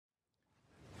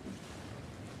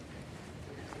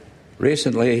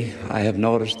Recently, I have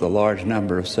noticed the large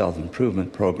number of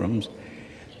self-improvement programs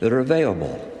that are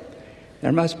available.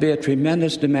 There must be a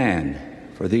tremendous demand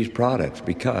for these products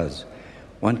because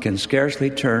one can scarcely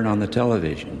turn on the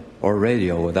television or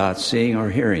radio without seeing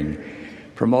or hearing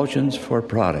promotions for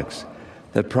products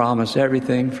that promise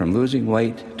everything from losing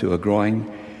weight to a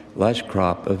growing, lush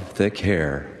crop of thick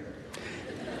hair.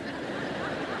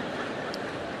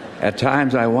 At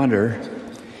times I wonder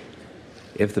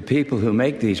if the people who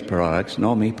make these products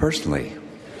know me personally.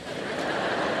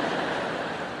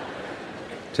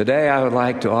 Today I would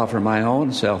like to offer my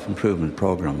own self-improvement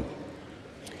program.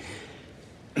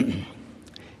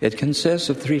 It consists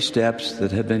of 3 steps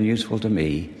that have been useful to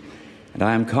me, and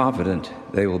I am confident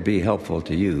they will be helpful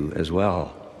to you as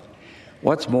well.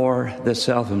 What's more, this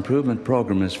self-improvement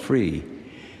program is free.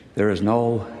 There is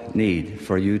no need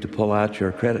for you to pull out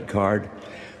your credit card.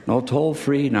 No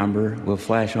toll-free number will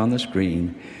flash on the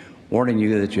screen warning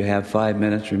you that you have 5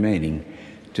 minutes remaining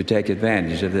to take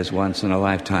advantage of this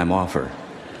once-in-a-lifetime offer.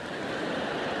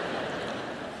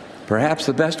 Perhaps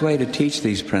the best way to teach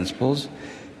these principles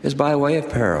is by way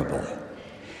of parable.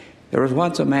 There was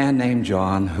once a man named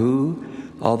John who,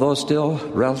 although still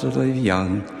relatively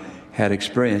young, had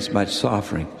experienced much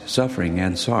suffering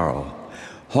and sorrow.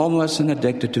 Homeless and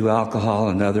addicted to alcohol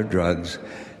and other drugs,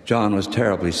 John was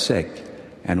terribly sick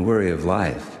and weary of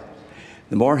life.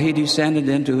 The more he descended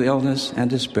into illness and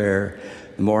despair,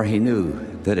 the more he knew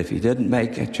that if he didn't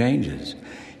make changes,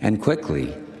 and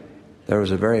quickly, there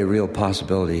was a very real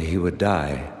possibility he would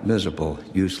die, miserable,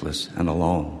 useless, and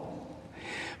alone.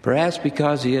 Perhaps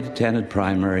because he had attended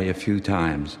primary a few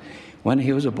times, when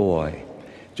he was a boy,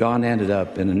 John ended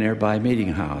up in a nearby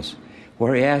meeting house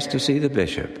where he asked to see the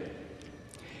bishop.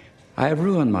 "I have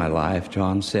ruined my life,"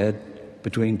 John said,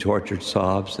 between tortured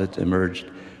sobs that emerged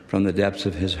from the depths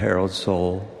of his harrowed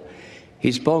soul.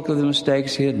 He spoke of the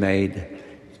mistakes he had made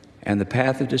and the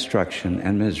path of destruction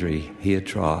and misery he had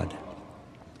trod.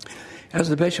 As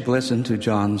the bishop listened to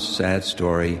John's sad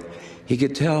story, he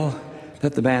could tell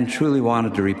that the man truly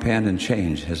wanted to repent and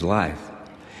change his life.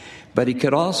 But he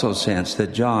could also sense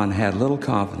that John had little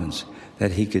confidence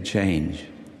that he could change.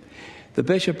 The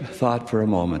bishop thought for a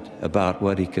moment about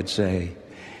what he could say.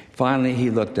 Finally, he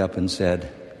looked up and said,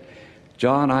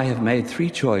 "John, I have made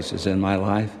 3 choices in my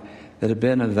life that have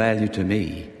been of value to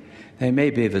me. They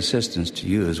may be of assistance to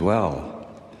you as well."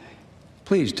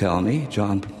 "Please tell me,"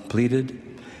 John pleaded.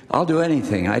 "I'll do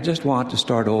anything. I just want to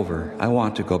start over. I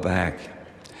want to go back."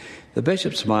 The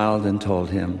bishop smiled and told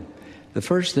him, "The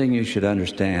first thing you should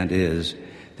understand is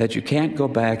that you can't go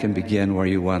back and begin where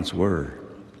you once were.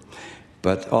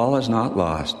 But all is not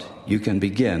lost. You can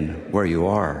begin where you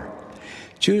are.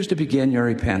 Choose to begin your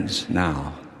repentance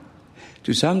now."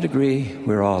 To some degree,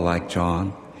 we're all like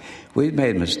John. We've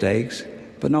made mistakes,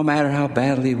 but no matter how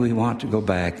badly we want to go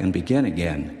back and begin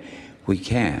again, we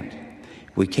can't.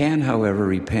 We can, however,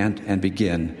 repent and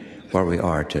begin where we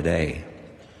are today.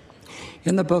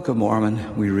 In the Book of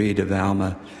Mormon, we read of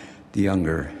Alma the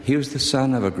Younger. He was the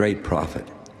son of a great prophet,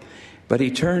 but he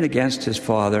turned against his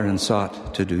father and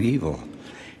sought to do evil.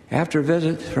 After a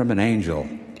visit from an angel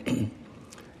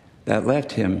that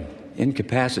left him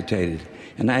incapacitated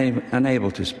and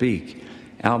unable to speak,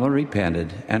 Alma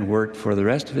repented and worked for the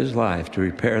rest of his life to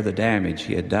repair the damage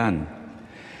he had done.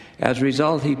 As a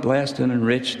result, he blessed and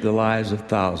enriched the lives of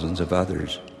thousands of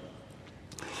others.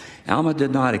 Alma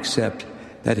did not accept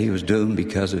that he was doomed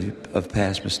because of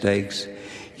past mistakes.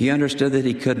 He understood that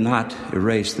he could not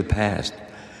erase the past,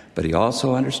 but he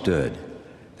also understood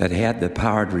that he had the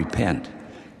power to repent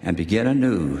and begin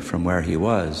anew from where he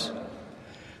was.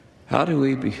 How do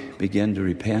we begin to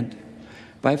repent?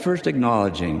 By first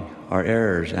acknowledging our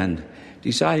errors and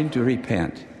deciding to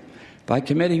repent. By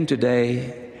committing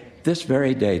this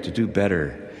very day, to do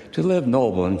better, to live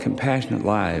noble and compassionate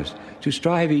lives, to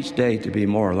strive each day to be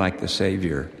more like the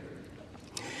Savior.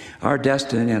 Our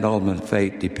destiny and ultimate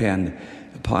fate depend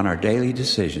upon our daily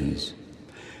decisions.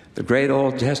 The great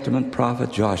Old Testament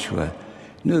prophet Joshua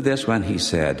knew this when he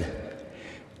said,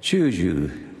 "Choose you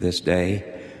this day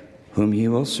whom ye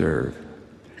will serve.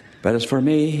 But as for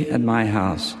me and my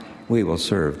house, we will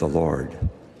serve the Lord."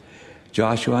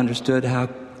 Joshua understood how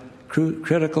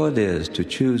critical it is to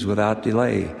choose without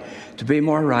delay, to be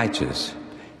more righteous.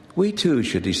 We too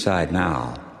should decide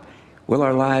now. Will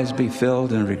our lives be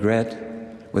filled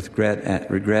with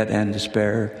regret and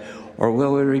despair, or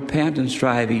will we repent and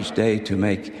strive each day to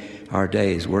make our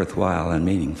days worthwhile and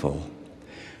meaningful?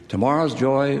 Tomorrow's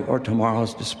joy or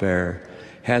tomorrow's despair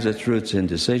has its roots in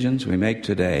decisions we make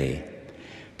today.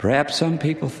 Perhaps some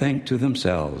people think to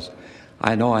themselves,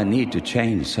 "I know I need to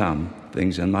change some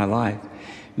things in my life.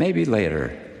 Maybe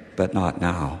later, but not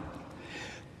now."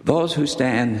 Those who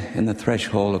stand in the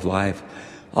threshold of life,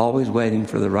 always waiting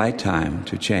for the right time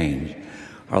to change,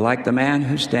 are like the man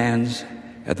who stands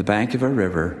at the bank of a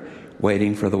river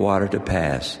waiting for the water to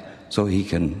pass so he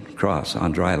can cross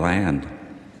on dry land.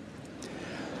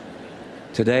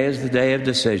 Today is the day of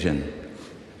decision.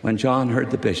 When John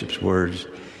heard the bishop's words,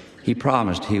 he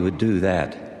promised he would do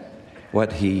that,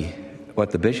 what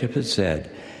the bishop had said.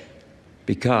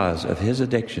 Because of his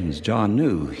addictions, John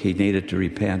knew he needed to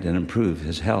repent and improve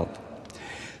his health.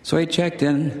 So he checked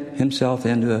himself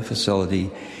into a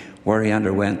facility where he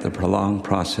underwent the prolonged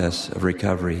process of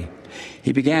recovery.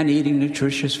 He began eating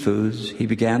nutritious foods. He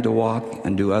began to walk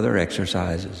and do other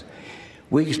exercises.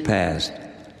 Weeks passed.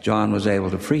 John was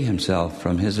able to free himself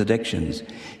from his addictions.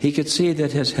 He could see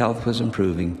that his health was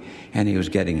improving and he was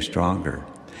getting stronger.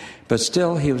 But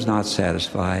still, he was not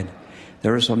satisfied.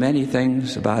 There were so many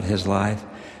things about his life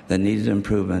that needed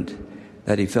improvement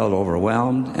that he felt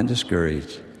overwhelmed and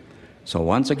discouraged. So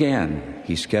once again,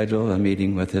 he scheduled a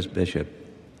meeting with his bishop.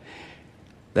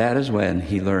 That is when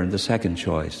he learned the second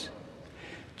choice.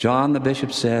 John, the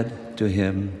bishop, said to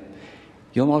him,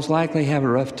 "You'll most likely have a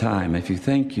rough time if you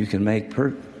think you can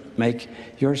make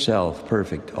yourself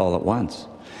perfect all at once.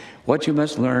 What you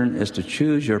must learn is to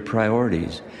choose your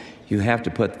priorities. You have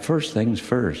to put first things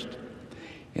first.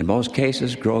 In most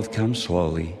cases, growth comes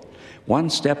slowly, one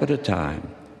step at a time.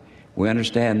 We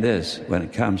understand this when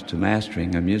it comes to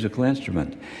mastering a musical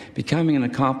instrument, becoming an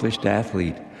accomplished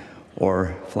athlete,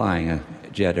 or flying a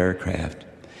jet aircraft.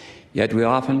 Yet we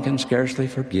often can scarcely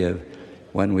forgive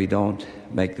when we don't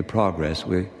make the progress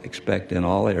we expect in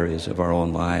all areas of our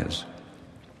own lives.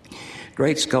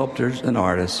 Great sculptors and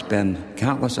artists spend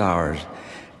countless hours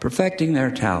perfecting their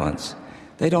talents.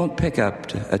 They don't pick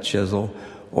up a chisel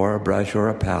or a brush or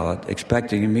a palette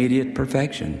expecting immediate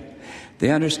perfection.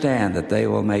 They understand that they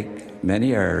will make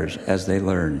many errors as they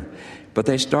learn, but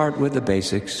they start with the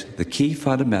basics, the key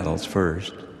fundamentals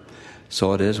first.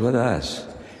 So it is with us.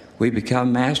 We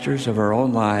become masters of our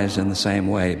own lives in the same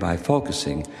way by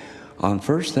focusing on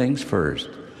first things first.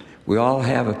 We all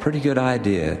have a pretty good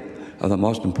idea of the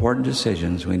most important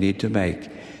decisions we need to make,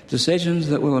 decisions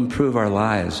that will improve our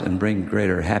lives and bring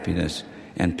greater happiness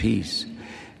and peace.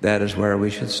 That is where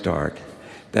we should start.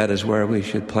 That is where we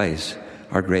should place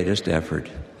our greatest effort.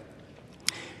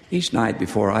 Each night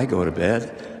before I go to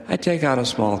bed, I take out a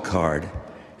small card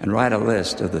and write a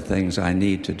list of the things I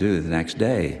need to do the next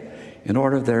day in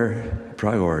order of their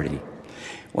priority.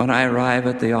 When I arrive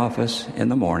at the office in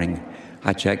the morning,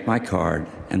 I check my card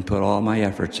and put all my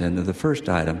efforts into the first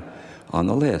item on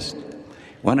the list.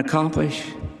 When I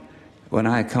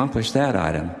accomplish that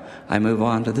item, I move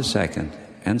on to the second,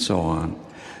 and so on.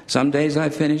 Some days I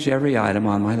finish every item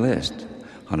on my list.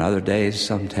 On other days,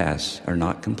 some tasks are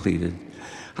not completed.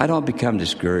 I don't become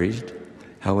discouraged,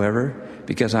 however,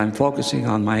 because I'm focusing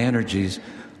on my energies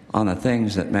on the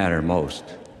things that matter most.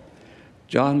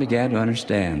 John began to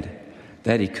understand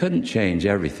that he couldn't change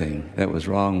everything that was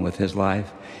wrong with his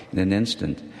life in an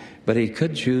instant, but he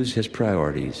could choose his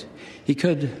priorities. He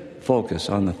could focus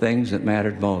on the things that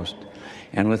mattered most,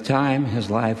 and with time, his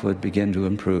life would begin to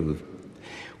improve.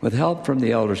 With help from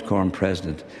the Elders Quorum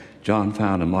president, John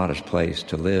found a modest place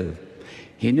to live.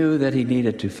 He knew that he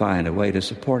needed to find a way to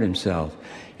support himself,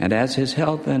 and as his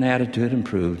health and attitude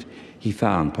improved, he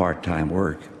found part-time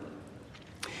work.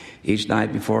 Each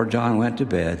night before John went to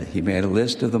bed, he made a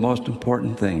list of the most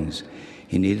important things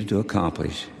he needed to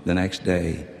accomplish the next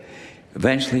day.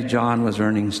 Eventually, John was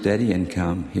earning steady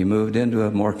income. He moved into a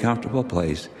more comfortable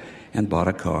place and bought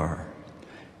a car.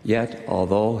 Yet,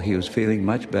 although he was feeling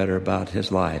much better about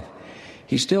his life,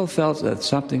 he still felt that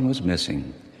something was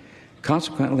missing.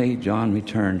 Consequently, John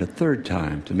returned a third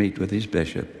time to meet with his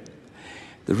bishop.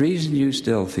 "The reason you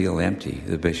still feel empty,"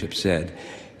 the bishop said,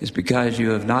 "is because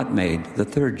you have not made the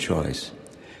third choice."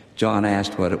 John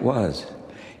asked what it was.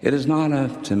 "It is not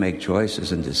enough to make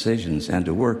choices and decisions and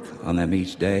to work on them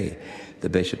each day," the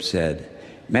bishop said.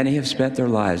 "Many have spent their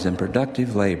lives in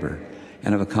productive labor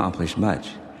and have accomplished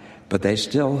much, but they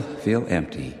still feel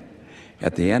empty.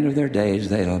 At the end of their days,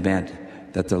 they lament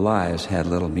that their lives had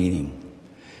little meaning."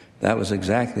 That was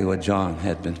exactly what John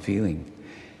had been feeling.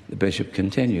 The bishop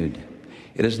continued,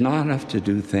 "It is not enough to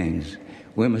do things.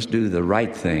 We must do the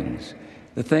right things,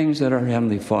 the things that our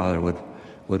Heavenly Father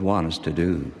would want us to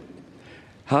do."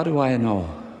 "How do I know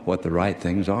what the right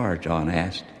things are?" John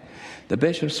asked. The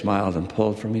bishop smiled and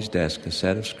pulled from his desk a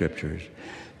set of scriptures.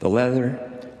 The leather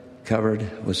covered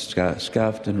was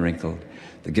scuffed and wrinkled.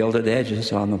 The gilded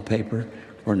edges on the paper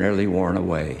were nearly worn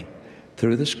away.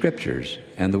 "Through the scriptures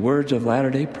and the words of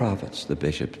Latter-day Prophets," the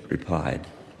bishop replied.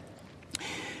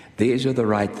 "These are the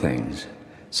right things.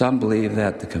 Some believe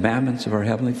that the commandments of our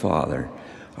Heavenly Father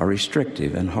are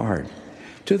restrictive and hard.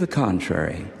 To the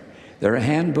contrary, they're a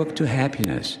handbook to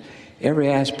happiness.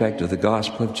 Every aspect of the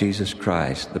gospel of Jesus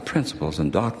Christ, the principles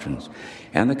and doctrines,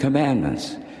 and the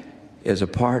commandments is a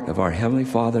part of our Heavenly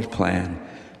Father's plan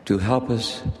to help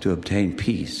us to obtain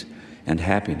peace and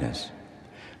happiness.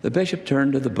 The bishop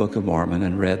turned to the Book of Mormon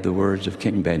and read the words of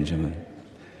King Benjamin,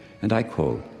 and I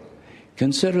quote,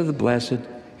 "Consider the blessed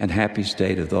and happy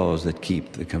state of those that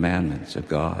keep the commandments of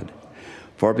God.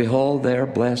 For behold, they are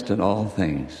blessed in all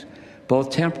things,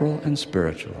 both temporal and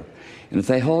spiritual. And if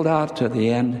they hold out to the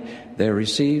end, they are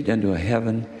received into a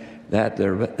heaven that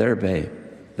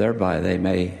thereby they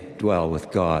may dwell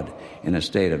with God in a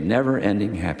state of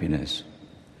never-ending happiness."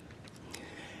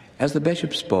 As the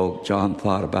bishop spoke, John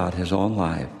thought about his own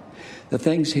life. The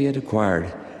things he had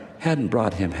acquired hadn't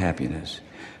brought him happiness.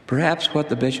 Perhaps what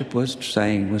the bishop was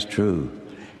saying was true.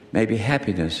 Maybe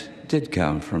happiness did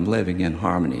come from living in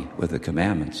harmony with the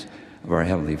commandments of our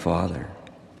Heavenly Father.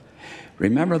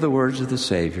 Remember the words of the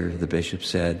Savior, the bishop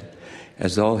said,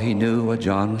 as though he knew what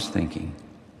John was thinking.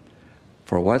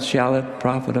 "For what shall it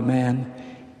profit a man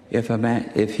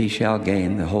if he shall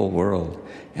gain the whole world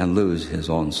and lose his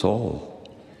own soul?"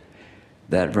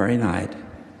 That very night,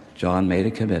 John made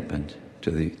a commitment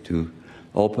to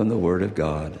open the Word of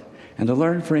God and to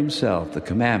learn for himself the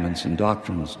commandments and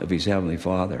doctrines of his Heavenly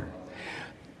Father.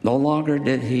 No longer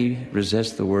did he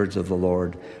resist the words of the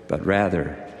Lord, but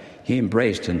rather he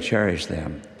embraced and cherished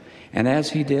them. And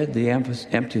as he did, the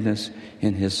emptiness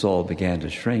in his soul began to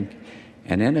shrink,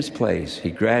 and in its place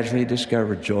he gradually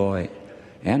discovered joy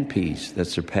and peace that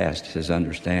surpassed his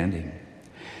understanding.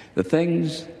 The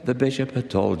things the bishop had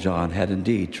told John had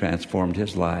indeed transformed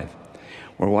his life.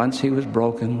 Where once he was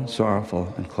broken,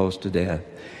 sorrowful, and close to death,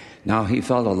 now he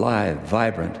felt alive,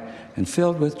 vibrant, and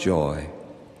filled with joy.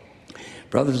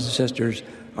 Brothers and sisters,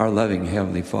 our loving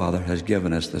Heavenly Father has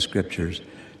given us the Scriptures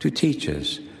to teach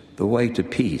us the way to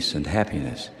peace and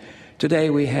happiness. Today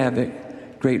we have a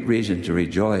great reason to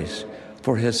rejoice,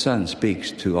 for His Son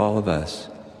speaks to all of us.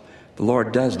 The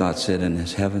Lord does not sit in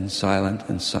His heaven silent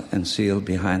and sealed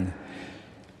behind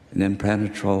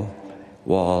impenetrable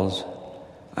walls.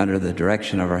 Under the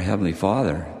direction of our Heavenly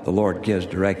Father, the Lord gives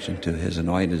direction to His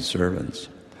anointed servants.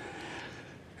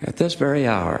 At this very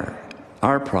hour,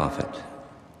 our prophet,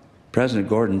 President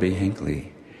Gordon B.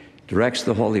 Hinckley, directs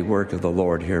the holy work of the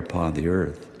Lord here upon the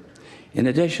earth. In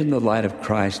addition, the light of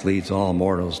Christ leads all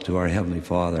mortals to our Heavenly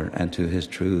Father and to His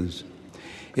truths.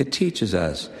 It teaches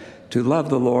us to love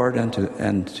the Lord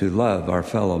and to love our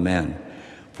fellow men.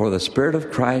 For the Spirit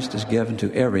of Christ is given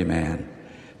to every man,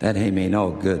 that he may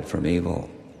know good from evil.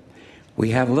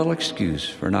 We have little excuse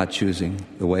for not choosing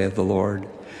the way of the Lord.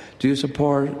 Do you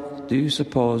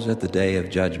suppose at the day of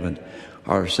judgment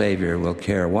our Savior will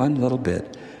care one little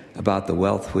bit about the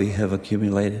wealth we have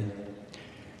accumulated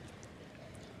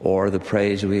or the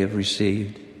praise we have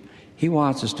received? He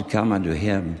wants us to come unto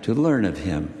Him, to learn of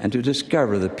Him, and to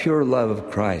discover the pure love of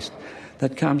Christ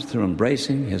that comes through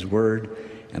embracing His Word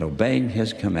and obeying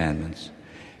His commandments.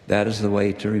 That is the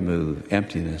way to remove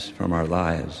emptiness from our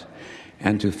lives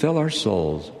and to fill our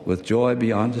souls with joy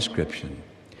beyond description.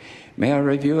 May I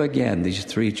review again these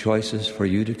three choices for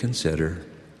you to consider.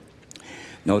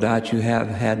 No doubt you have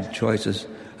had choices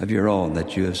of your own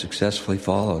that you have successfully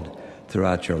followed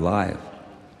throughout your life.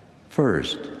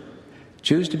 First,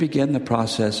 choose to begin the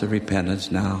process of repentance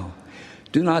now.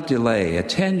 Do not delay.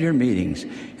 Attend your meetings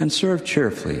and serve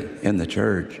cheerfully in the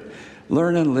church.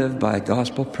 Learn and live by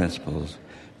gospel principles.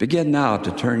 Begin now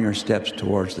to turn your steps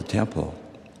towards the temple.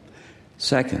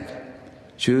 Second,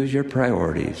 choose your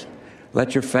priorities.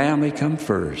 Let your family come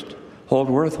first.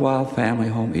 Hold worthwhile family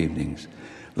home evenings.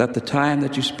 Let the time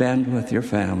that you spend with your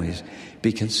families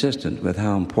be consistent with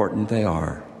how important they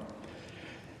are.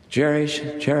 Cherish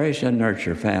and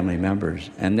nurture family members,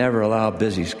 and never allow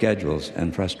busy schedules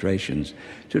and frustrations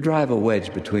to drive a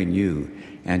wedge between you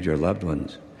and your loved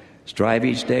ones. Strive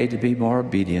each day to be more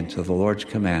obedient to the Lord's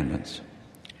commandments.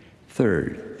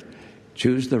 Third,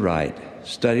 choose the right,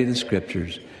 study the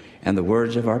Scriptures, and the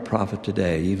words of our prophet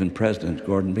today, even President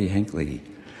Gordon B. Hinckley.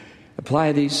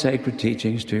 Apply these sacred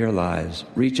teachings to your lives.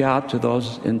 Reach out to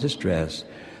those in distress,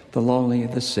 the lonely,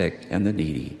 the sick, and the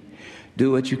needy.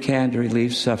 Do what you can to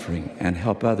relieve suffering and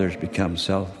help others become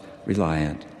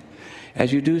self-reliant.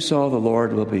 As you do so, the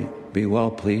Lord will be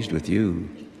well pleased with you.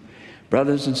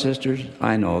 Brothers and sisters,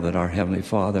 I know that our Heavenly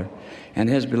Father and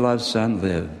His beloved Son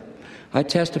live. I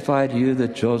testify to you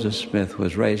that Joseph Smith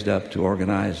was raised up to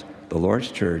organize the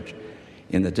Lord's church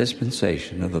in the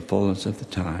dispensation of the fullness of the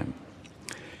time.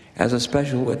 As a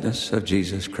special witness of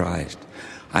Jesus Christ,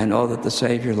 I know that the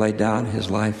Savior laid down His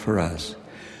life for us.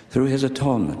 Through his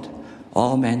atonement,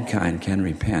 all mankind can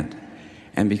repent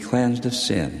and be cleansed of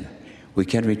sin. We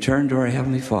can return to our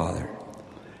Heavenly Father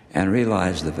and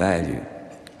realize the value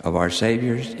of our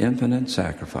Savior's infinite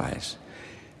sacrifice.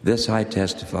 This I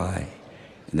testify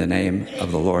in the name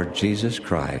of the Lord Jesus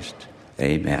Christ.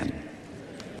 Amen.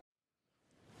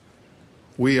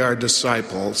 We are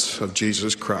disciples of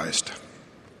Jesus Christ.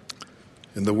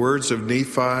 In the words of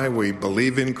Nephi, we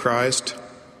believe in Christ,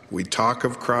 we talk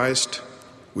of Christ,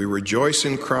 we rejoice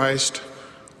in Christ,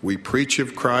 we preach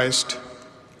of Christ,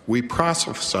 we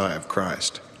prophesy of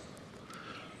Christ.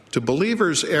 To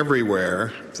believers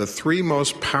everywhere, the three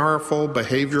most powerful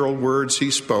behavioral words he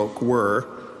spoke were,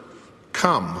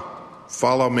 "Come,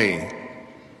 follow me."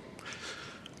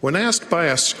 When asked by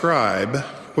a scribe,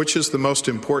 which is the most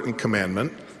important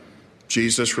commandment,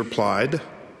 Jesus replied,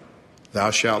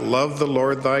 "Thou shalt love the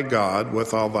Lord thy God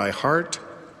with all thy heart,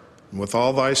 and with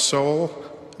all thy soul,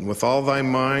 and with all thy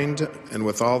mind, and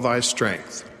with all thy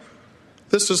strength."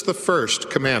 This is the first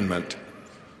commandment.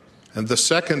 And the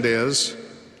second is,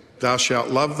 "Thou shalt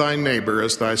love thy neighbor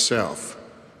as thyself."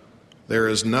 There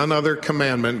is none other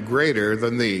commandment greater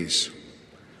than these.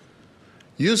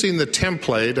 Using the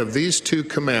template of these two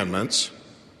commandments,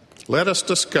 let us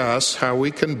discuss how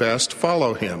we can best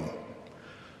follow him.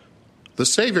 The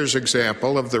Savior's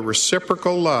example of the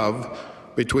reciprocal love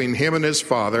between him and his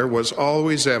Father was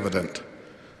always evident.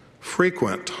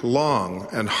 Frequent, long,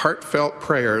 and heartfelt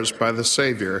prayers by the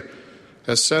Savior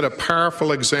has set a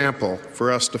powerful example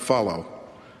for us to follow.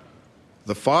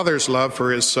 The Father's love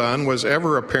for his Son was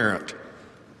ever apparent,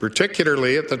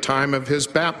 particularly at the time of his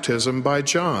baptism by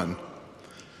John.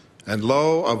 And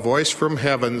lo, a voice from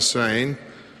heaven saying,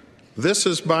 "This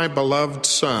is my beloved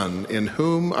Son, in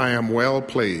whom I am well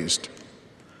pleased."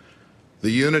 The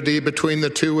unity between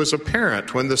the two was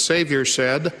apparent when the Savior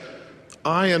said,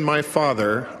 "I and my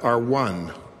Father are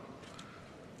one."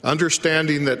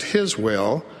 Understanding that his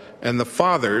will and the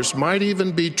Father's might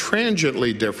even be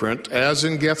transiently different, as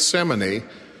in Gethsemane,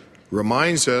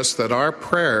 reminds us that our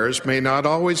prayers may not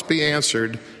always be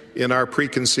answered in our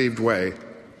preconceived way.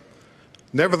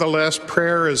 Nevertheless,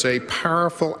 prayer is a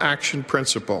powerful action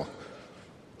principle.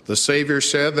 The Savior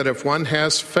said that if one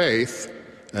has faith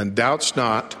and doubts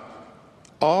not,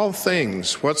 all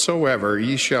things whatsoever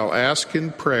ye shall ask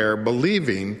in prayer,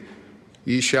 believing,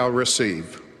 ye shall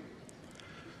receive.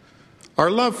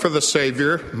 Our love for the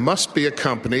Savior must be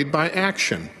accompanied by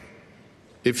action.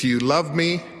 If you love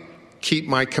me, keep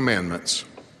my commandments.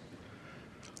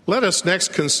 Let us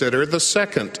next consider the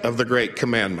second of the great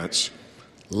commandments,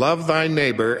 love thy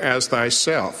neighbor as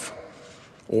thyself,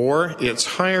 or its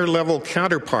higher level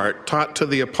counterpart taught to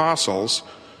the apostles,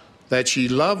 that ye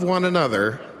love one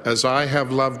another as I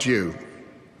have loved you.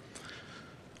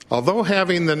 Although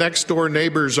having the next door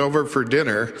neighbors over for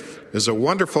dinner is a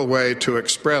wonderful way to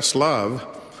express love,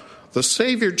 the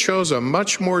Savior chose a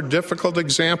much more difficult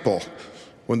example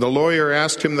when the lawyer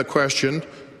asked him the question,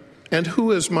 "And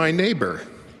who is my neighbor?"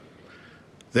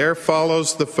 There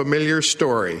follows the familiar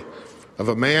story of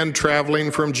a man traveling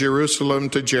from Jerusalem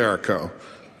to Jericho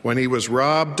when he was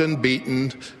robbed and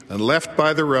beaten and left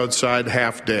by the roadside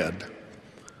half dead.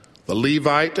 The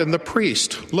Levite and the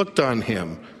priest looked on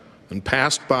him and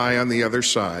passed by on the other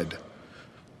side.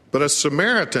 But a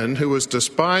Samaritan who was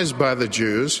despised by the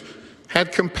Jews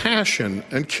had compassion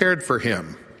and cared for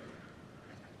him.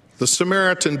 The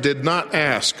Samaritan did not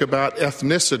ask about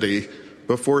ethnicity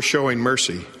before showing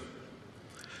mercy.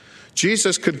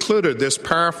 Jesus concluded this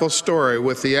powerful story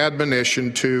with the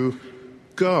admonition to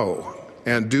go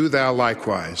and do thou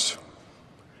likewise.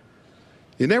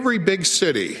 In every big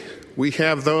city, we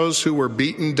have those who were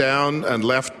beaten down and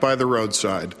left by the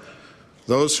roadside,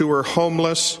 those who were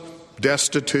homeless,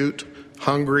 destitute,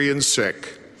 hungry, and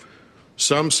sick.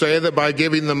 Some say that by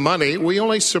giving them money, we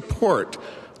only support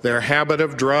their habit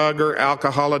of drug or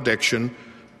alcohol addiction,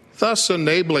 thus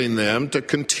enabling them to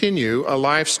continue a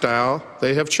lifestyle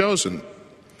they have chosen.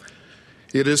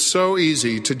 It is so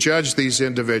easy to judge these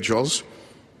individuals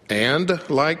and,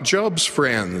 like Job's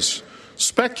friends,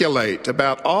 speculate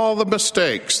about all the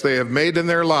mistakes they have made in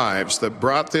their lives that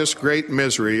brought this great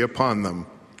misery upon them.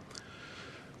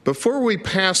 Before we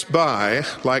pass by,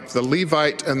 like the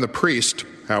Levite and the priest,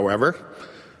 however,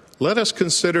 let us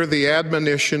consider the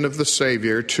admonition of the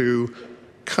Savior to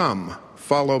come,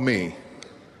 follow me.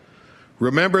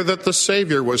 Remember that the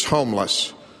Savior was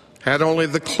homeless, had only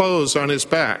the clothes on his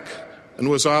back, and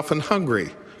was often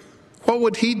hungry. What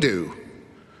would he do?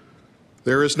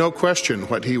 There is no question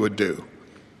what he would do.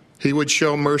 He would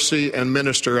show mercy and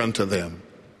minister unto them.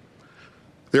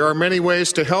 There are many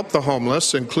ways to help the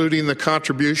homeless, including the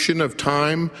contribution of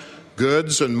time,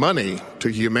 goods and money to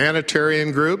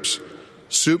humanitarian groups,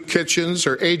 soup kitchens,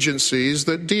 or agencies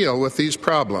that deal with these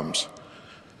problems.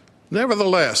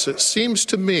 Nevertheless, it seems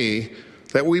to me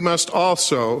that we must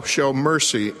also show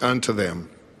mercy unto them.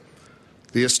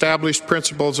 The established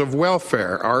principles of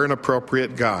welfare are an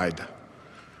appropriate guide.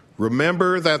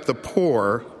 Remember that the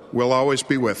poor will always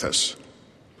be with us.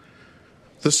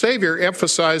 The Savior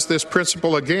emphasized this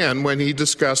principle again when he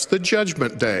discussed the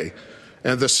judgment day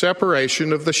and the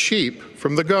separation of the sheep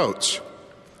from the goats.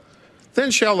 Then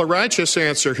shall the righteous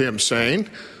answer him, saying,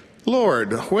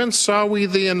 Lord, when saw we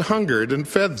thee an hungered and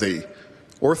fed thee,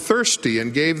 or thirsty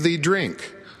and gave thee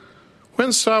drink?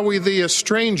 When saw we thee a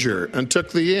stranger and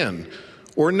took thee in,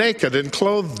 or naked and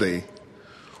clothed thee?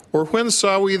 Or when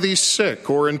saw we thee sick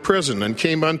or in prison and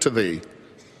came unto thee?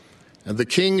 And the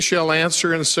king shall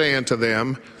answer and say unto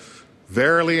them,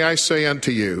 Verily I say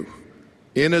unto you,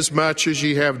 inasmuch as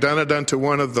ye have done it unto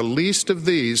one of the least of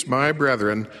these, my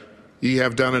brethren, ye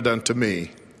have done it unto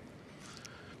me.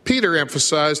 Peter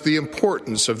emphasized the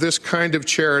importance of this kind of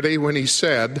charity when he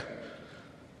said,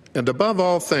 And above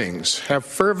all things, have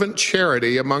fervent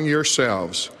charity among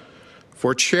yourselves,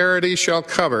 for charity shall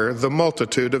cover the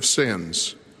multitude of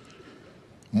sins.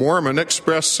 Mormon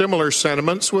expressed similar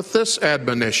sentiments with this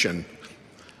admonition,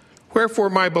 Wherefore,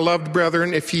 my beloved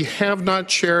brethren, if ye have not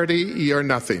charity, ye are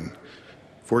nothing,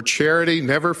 for charity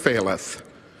never faileth.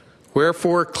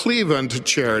 Wherefore, cleave unto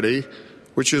charity,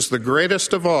 which is the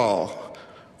greatest of all.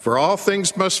 For all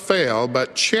things must fail,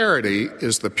 but charity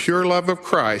is the pure love of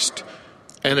Christ,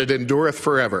 and it endureth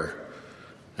forever.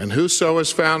 And whoso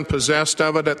is found possessed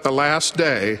of it at the last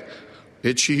day,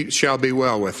 it shall be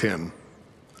well with him.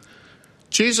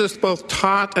 Jesus both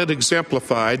taught and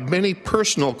exemplified many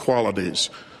personal qualities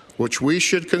which we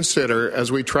should consider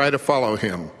as we try to follow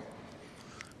him.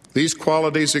 These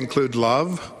qualities include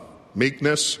love,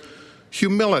 meekness,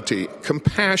 humility,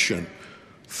 compassion,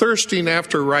 thirsting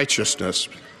after righteousness,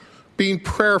 being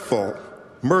prayerful,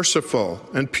 merciful,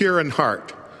 and pure in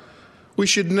heart. We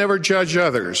should never judge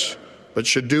others, but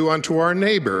should do unto our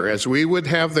neighbor as we would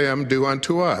have them do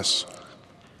unto us.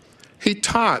 He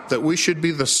taught that we should be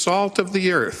the salt of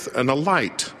the earth and a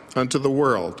light unto the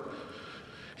world.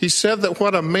 He said that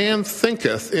what a man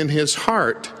thinketh in his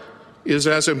heart is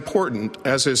as important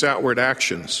as his outward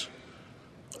actions.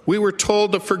 We were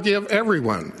told to forgive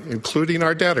everyone, including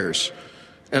our debtors,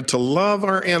 and to love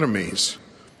our enemies.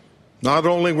 Not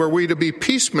only were we to be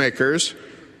peacemakers,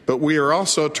 but we are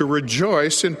also to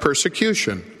rejoice in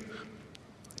persecution.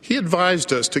 He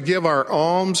advised us to give our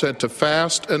alms and to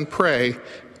fast and pray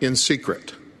in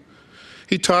secret.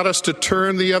 He taught us to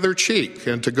turn the other cheek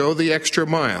and to go the extra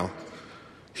mile.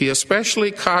 He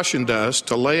especially cautioned us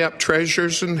to lay up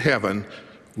treasures in heaven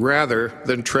rather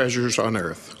than treasures on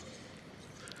earth.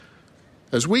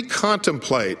 As we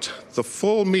contemplate the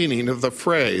full meaning of the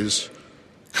phrase,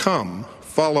 "Come,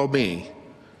 follow me,"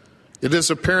 it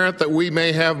is apparent that we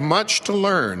may have much to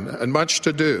learn and much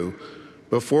to do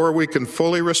before we can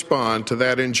fully respond to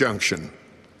that injunction.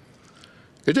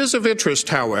 It is of interest,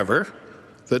 however,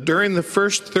 that during the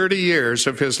first 30 years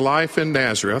of his life in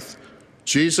Nazareth,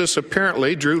 Jesus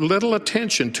apparently drew little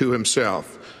attention to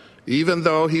himself, even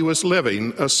though he was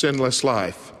living a sinless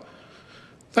life.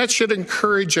 That should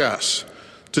encourage us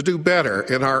to do better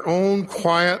in our own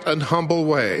quiet and humble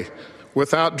way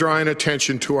without drawing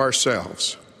attention to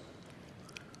ourselves.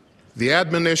 The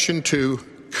admonition to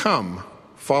come,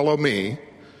 follow me,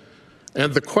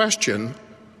 and the question,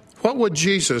 what would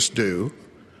Jesus do,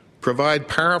 provide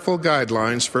powerful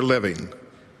guidelines for living.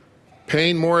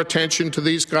 Paying more attention to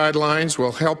these guidelines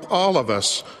will help all of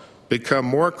us become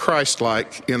more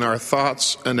Christ-like in our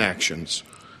thoughts and actions.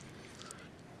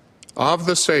 Of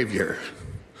the Savior,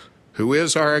 who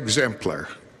is our exemplar,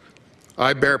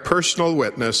 I bear personal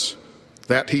witness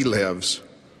that he lives.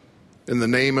 In the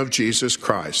name of Jesus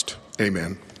Christ,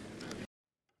 amen.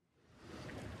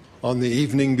 On the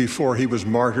evening before he was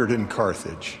martyred in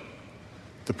Carthage,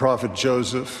 the prophet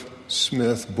Joseph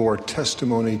Smith bore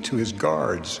testimony to his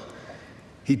guards.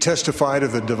 He testified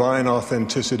of the divine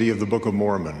authenticity of the Book of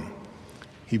Mormon.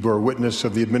 He bore witness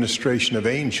of the administration of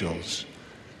angels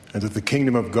and that the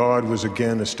kingdom of God was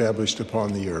again established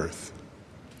upon the earth.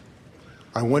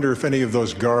 I wonder if any of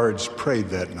those guards prayed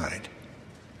that night.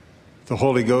 The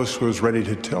Holy Ghost was ready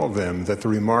to tell them that the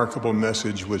remarkable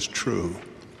message was true.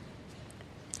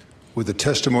 With the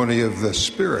testimony of the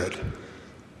Spirit,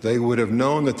 they would have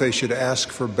known that they should ask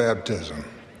for baptism,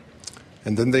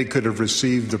 and then they could have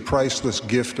received the priceless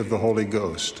gift of the Holy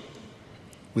Ghost.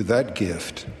 With that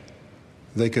gift,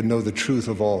 they could know the truth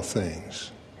of all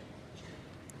things.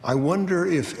 I wonder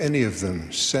if any of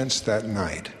them sensed that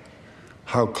night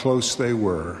how close they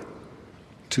were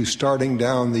to starting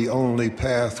down the only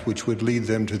path which would lead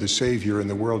them to the Savior in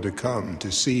the world to come,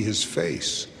 to see his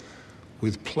face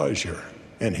with pleasure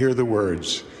and hear the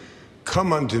words,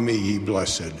 "Come unto me, ye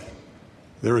blessed.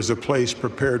 There is a place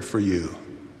prepared for you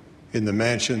in the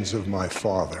mansions of my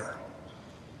Father."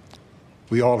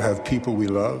 We all have people we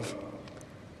love.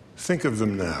 Think of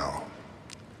them now.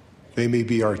 They may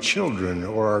be our children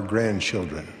or our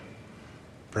grandchildren.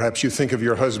 Perhaps you think of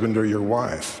your husband or your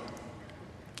wife.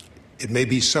 It may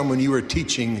be someone you are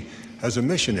teaching as a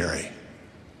missionary.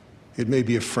 It may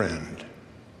be a friend.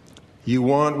 You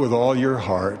want with all your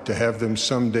heart to have them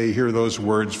someday hear those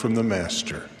words from the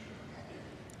Master,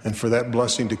 and for that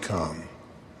blessing to come.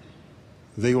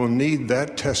 They will need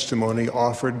that testimony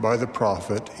offered by the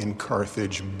prophet in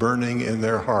Carthage burning in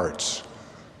their hearts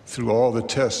through all the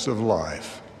tests of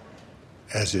life,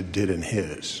 as it did in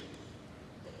his.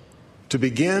 To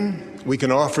begin, we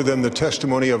can offer them the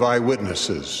testimony of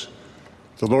eyewitnesses.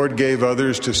 The Lord gave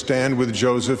others to stand with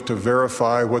Joseph to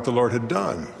verify what the Lord had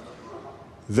done.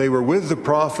 They were with the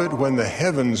prophet when the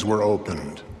heavens were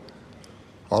opened.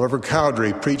 Oliver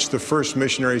Cowdery preached the first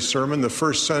missionary sermon the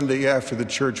first Sunday after the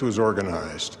church was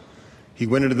organized. He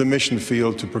went into the mission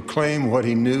field to proclaim what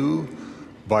he knew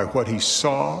by what he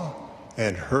saw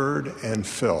and heard and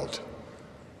felt.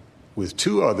 With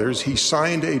two others, he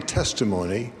signed a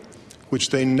testimony which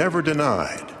they never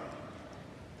denied.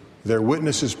 Their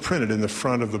witness is printed in the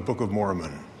front of the Book of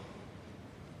Mormon.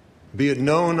 Be it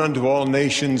known unto all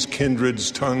nations,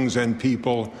 kindreds, tongues, and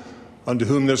people, unto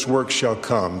whom this work shall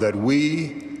come, that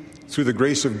we, through the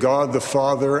grace of God the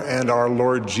Father and our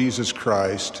Lord Jesus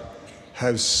Christ,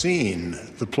 have seen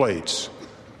the plates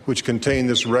which contain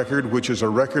this record, which is a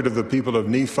record of the people of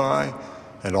Nephi,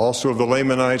 and also of the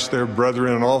Lamanites, their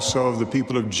brethren, and also of the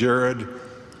people of Jared,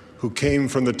 who came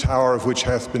from the tower of which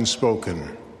hath been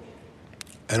spoken.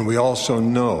 And we also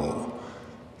know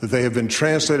that they have been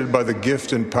translated by the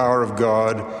gift and power of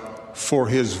God, for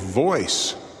his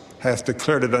voice hath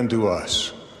declared it unto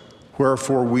us.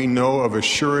 Wherefore we know of a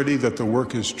surety that the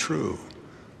work is true.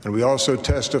 And we also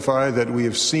testify that we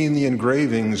have seen the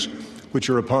engravings which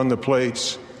are upon the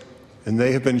plates, and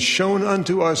they have been shown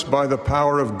unto us by the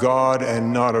power of God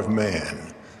and not of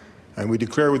man. And we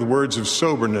declare with words of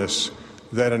soberness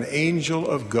that an angel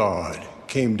of God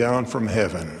came down from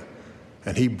heaven,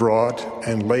 and he brought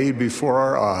and laid before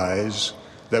our eyes,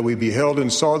 that we beheld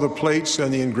and saw the plates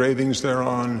and the engravings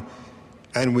thereon.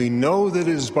 And we know that it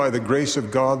is by the grace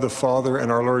of God the Father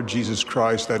and our Lord Jesus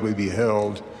Christ that we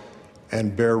beheld,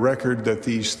 and bear record that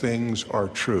these things are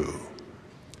true.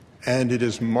 And it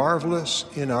is marvelous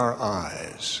in our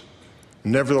eyes.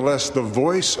 Nevertheless, the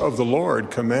voice of the Lord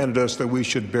commanded us that we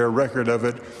should bear record of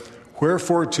it.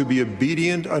 Wherefore, to be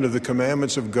obedient unto the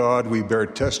commandments of God, we bear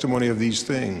testimony of these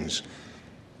things.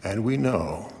 And we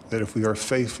know that if we are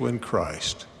faithful in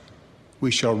Christ, we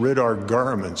shall rid our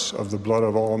garments of the blood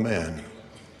of all men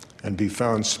and be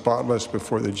found spotless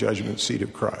before the judgment seat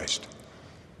of Christ,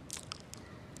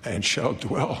 and shall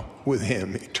dwell with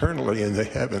him eternally in the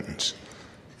heavens.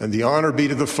 And the honor be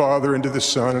to the Father, and to the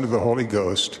Son, and to the Holy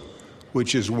Ghost,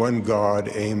 which is one God.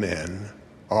 Amen.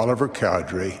 Oliver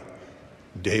Cowdery,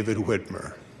 David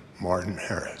Whitmer, Martin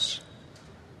Harris.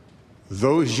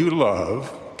 Those you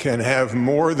love can have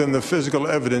more than the physical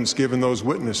evidence given those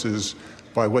witnesses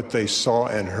by what they saw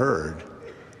and heard.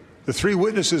 The three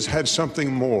witnesses had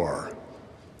something more,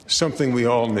 something we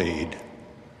all need.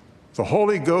 The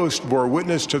Holy Ghost bore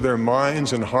witness to their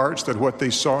minds and hearts that what they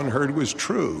saw and heard was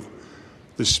true.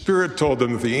 The Spirit told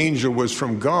them that the angel was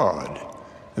from God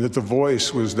and that the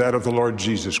voice was that of the Lord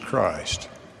Jesus Christ.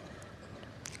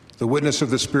 The witness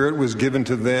of the Spirit was given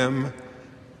to them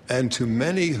and to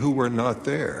many who were not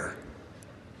there.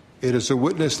 It is a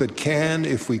witness that can,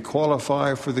 if we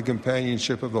qualify for the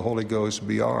companionship of the Holy Ghost,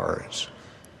 be ours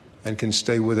and can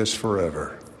stay with us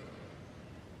forever.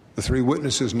 The three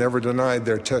witnesses never denied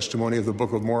their testimony of the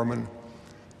Book of Mormon.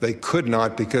 They could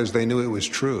not, because they knew it was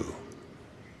true.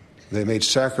 They made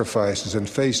sacrifices and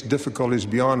faced difficulties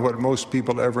beyond what most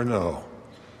people ever know.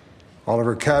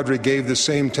 Oliver Cowdery gave the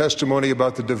same testimony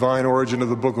about the divine origin of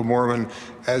the Book of Mormon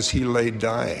as he lay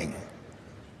dying.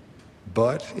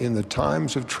 But in the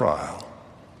times of trial,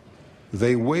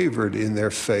 they wavered in their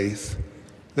faith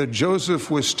that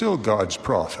Joseph was still God's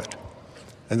prophet,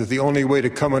 and that the only way to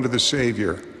come unto the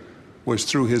Savior was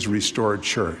through his restored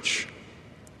church.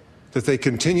 That they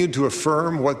continued to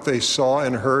affirm what they saw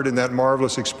and heard in that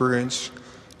marvelous experience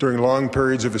during long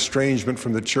periods of estrangement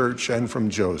from the church and from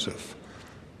Joseph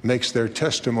makes their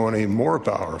testimony more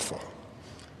powerful.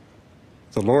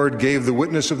 The Lord gave the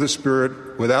witness of the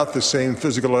Spirit without the same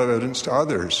physical evidence to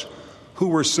others who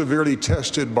were severely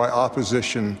tested by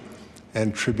opposition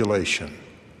and tribulation.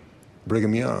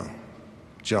 Brigham Young,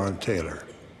 John Taylor,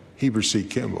 Heber C.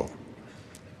 Kimball,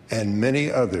 and many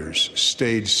others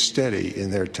stayed steady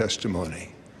in their testimony.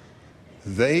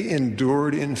 They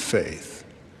endured in faith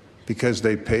because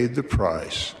they paid the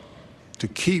price to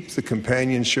keep the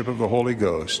companionship of the Holy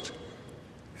Ghost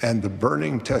and the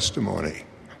burning testimony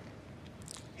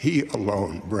He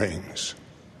alone brings.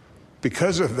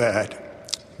 Because of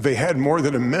that, they had more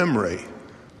than a memory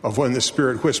of when the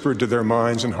Spirit whispered to their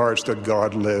minds and hearts that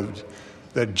God lived,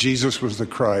 that Jesus was the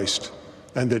Christ,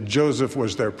 and that Joseph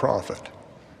was their prophet.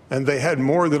 And they had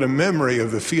more than a memory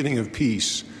of the feeling of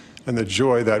peace and the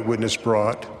joy that witness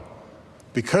brought.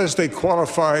 Because they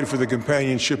qualified for the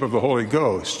companionship of the Holy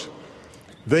Ghost,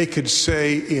 they could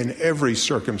say in every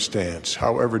circumstance,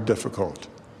 however difficult,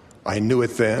 I knew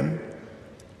it then,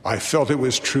 I felt it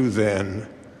was true then,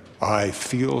 I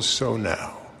feel so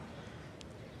now.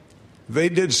 They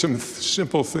did some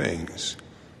simple things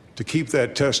to keep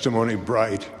that testimony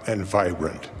bright and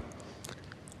vibrant.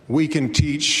 We can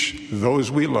teach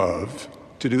those we love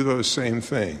to do those same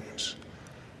things.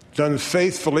 Done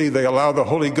faithfully, they allow the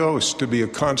Holy Ghost to be a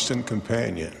constant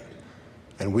companion.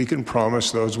 And we can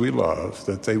promise those we love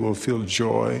that they will feel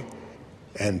joy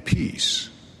and peace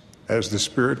as the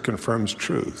Spirit confirms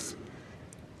truth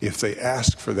if they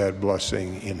ask for that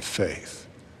blessing in faith.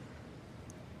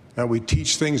 Now, we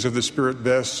teach things of the Spirit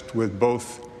best with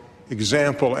both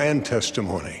example and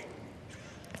testimony.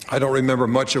 I don't remember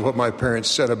much of what my parents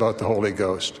said about the Holy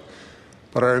Ghost,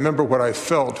 but I remember what I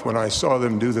felt when I saw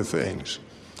them do the things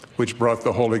which brought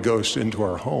the Holy Ghost into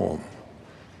our home.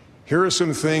 Here are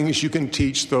some things you can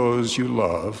teach those you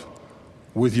love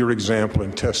with your example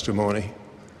and testimony,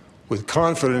 with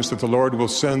confidence that the Lord will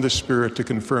send the Spirit to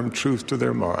confirm truth to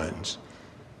their minds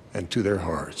and to their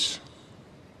hearts.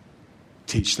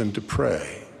 Teach them to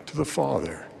pray to the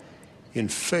Father in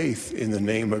faith in the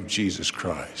name of Jesus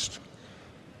Christ.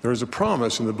 There is a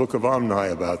promise in the book of Omni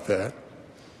about that.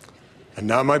 And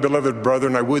now, my beloved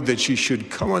brethren, I would that ye should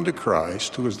come unto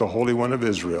Christ, who is the Holy One of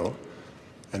Israel,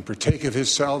 and partake of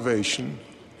his salvation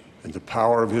and the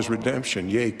power of his redemption.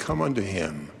 Yea, come unto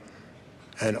him,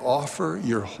 and offer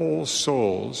your whole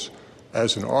souls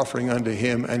as an offering unto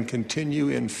him, and continue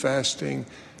in fasting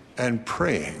and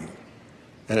praying,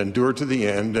 and endure to the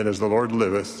end, and as the Lord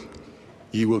liveth,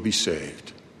 ye will be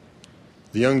saved.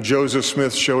 The young Joseph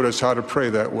Smith showed us how to pray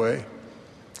that way.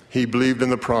 He believed in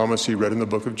the promise he read in the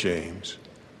book of James.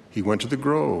 He went to the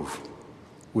grove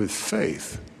with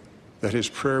faith that his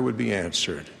prayer would be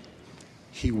answered.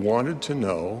 He wanted to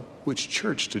know which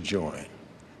church to join.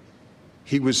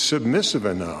 He was submissive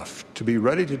enough to be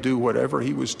ready to do whatever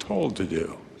he was told to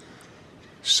do.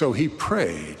 So he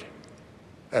prayed,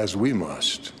 as we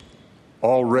must,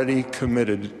 already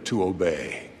committed to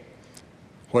obey.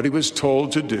 What he was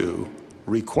told to do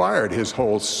required his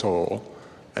whole soul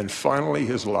and finally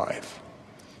his life.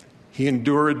 He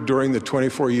endured during the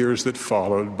 24 years that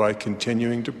followed by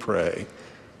continuing to pray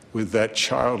with that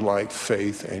childlike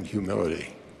faith and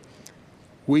humility.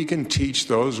 We can teach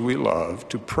those we love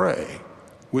to pray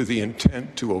with the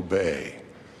intent to obey.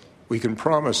 We can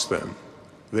promise them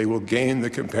they will gain the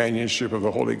companionship of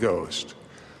the Holy Ghost.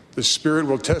 The Spirit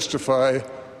will testify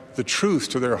the truth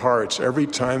to their hearts every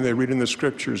time they read in the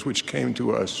Scriptures which came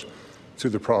to us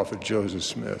through the prophet Joseph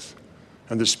Smith.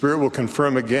 And the Spirit will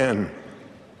confirm again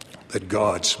that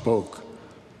God spoke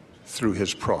through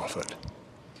his prophet.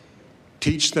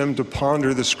 Teach them to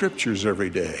ponder the Scriptures every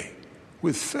day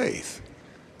with faith,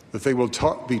 that they will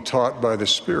be taught by the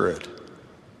Spirit.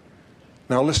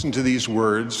 Now listen to these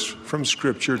words from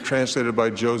Scripture translated by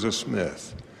Joseph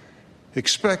Smith.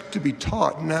 Expect to be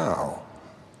taught now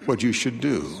what you should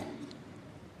do.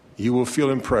 You will feel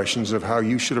impressions of how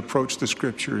you should approach the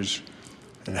Scriptures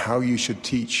and how you should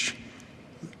teach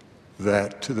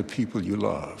that to the people you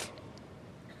love.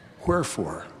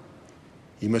 Wherefore,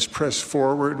 you must press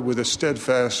forward with a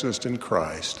steadfastness in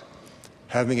Christ,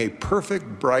 having a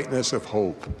perfect brightness of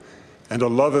hope and a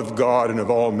love of God and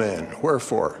of all men.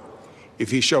 Wherefore,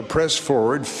 if ye shall press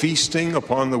forward, feasting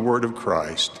upon the word of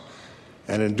Christ,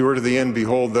 and endure to the end,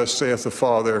 behold, thus saith the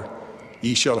Father,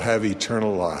 ye shall have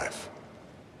eternal life.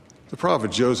 The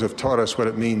prophet Joseph taught us what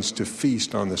it means to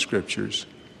feast on the Scriptures.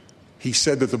 He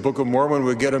said that the Book of Mormon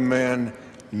would get a man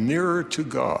nearer to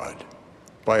God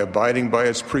by abiding by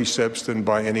its precepts than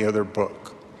by any other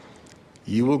book.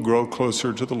 You will grow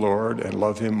closer to the Lord and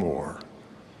love him more.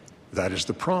 That is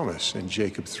the promise in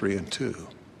Jacob 3:2.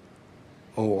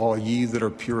 O all ye that are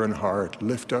pure in heart,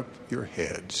 lift up your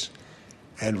heads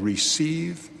and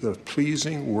receive the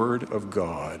pleasing word of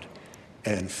God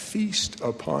and feast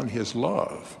upon his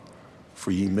love,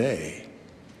 for ye may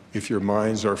if your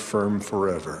minds are firm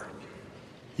forever.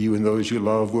 You and those you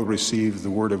love will receive the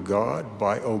word of God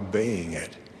by obeying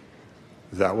it.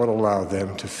 That will allow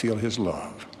them to feel his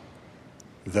love.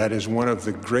 That is one of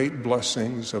the great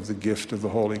blessings of the gift of the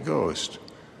Holy Ghost.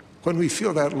 When we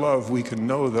feel that love, we can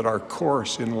know that our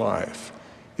course in life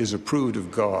is approved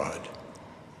of God.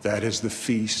 That is the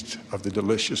feast of the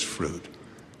delicious fruit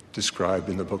described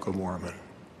in the Book of Mormon.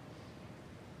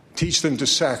 Teach them to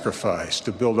sacrifice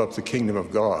to build up the kingdom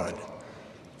of God.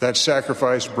 That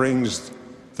sacrifice brings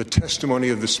the testimony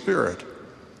of the Spirit.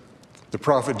 The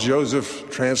prophet Joseph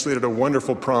translated a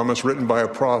wonderful promise written by a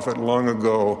prophet long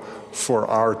ago for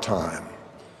our time.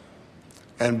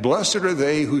 And blessed are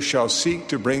they who shall seek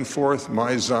to bring forth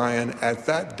my Zion at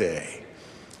that day,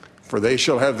 for they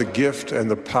shall have the gift and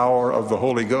the power of the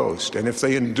Holy Ghost. And if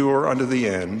they endure unto the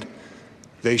end,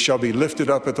 they shall be lifted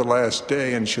up at the last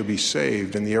day and shall be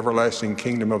saved in the everlasting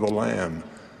kingdom of the Lamb.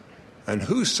 And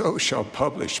whoso shall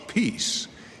publish peace,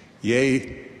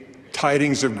 yea,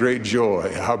 tidings of great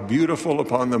joy, how beautiful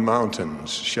upon the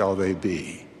mountains shall they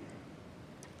be.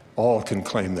 All can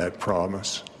claim that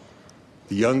promise.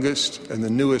 The youngest and the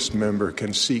newest member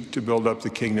can seek to build up the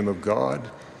kingdom of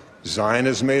God. Zion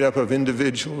is made up of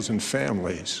individuals and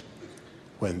families.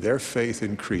 When their faith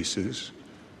increases,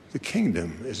 the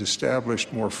kingdom is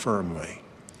established more firmly.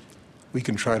 We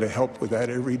can try to help with that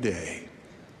every day.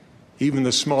 Even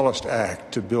the smallest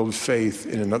act to build faith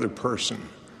in another person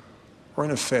or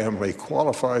in a family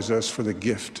qualifies us for the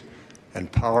gift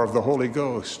and power of the Holy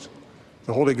Ghost.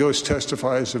 The Holy Ghost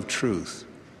testifies of truth.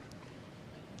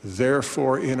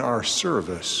 Therefore, in our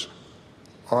service,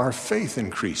 our faith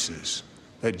increases,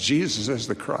 that Jesus is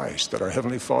the Christ, that our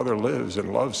Heavenly Father lives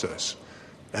and loves us,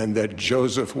 and that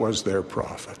Joseph was their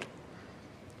prophet.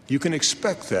 You can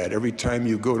expect that every time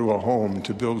you go to a home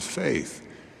to build faith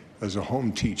as a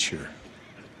home teacher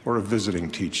or a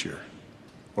visiting teacher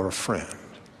or a friend.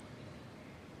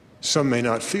 Some may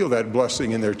not feel that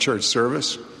blessing in their church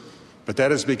service, but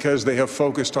that is because they have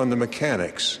focused on the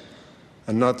mechanics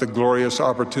and not the glorious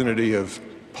opportunity of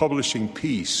publishing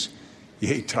peace,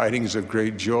 yea, tidings of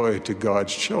great joy to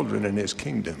God's children in his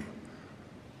kingdom.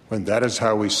 When that is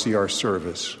how we see our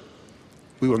service,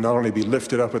 we will not only be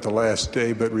lifted up at the last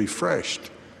day, but refreshed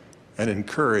and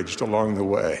encouraged along the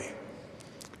way.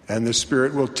 And the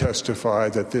Spirit will testify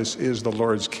that this is the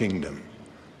Lord's kingdom,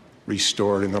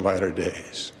 restored in the latter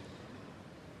days.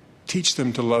 Teach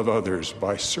them to love others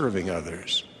by serving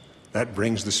others. That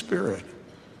brings the Spirit.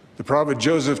 The prophet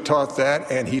Joseph taught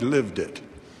that, and he lived it.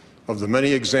 Of the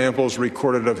many examples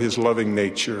recorded of his loving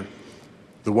nature,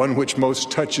 the one which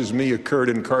most touches me occurred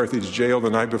in Carthage jail the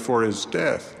night before his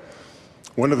death.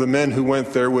 One of the men who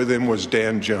went there with him was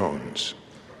Dan Jones.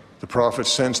 The prophet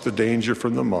sensed the danger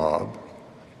from the mob.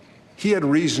 He had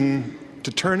reason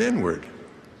to turn inward,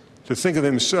 to think of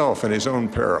himself and his own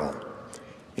peril.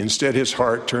 Instead, his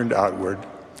heart turned outward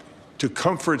to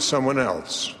comfort someone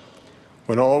else.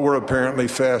 When all were apparently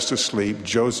fast asleep,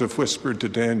 Joseph whispered to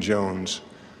Dan Jones,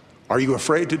 "Are you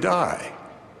afraid to die?"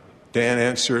 Dan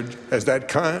answered, "Has that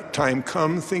time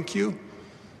come, think you?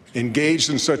 Engaged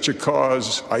in such a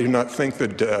cause, I do not think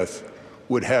that death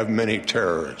would have many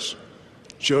terrors."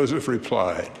 Joseph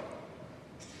replied,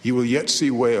 "You will yet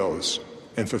see Wales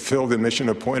and fulfill the mission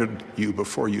appointed you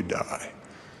before you die."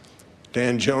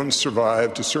 Dan Jones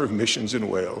survived to serve missions in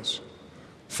Wales.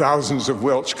 Thousands of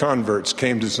Welsh converts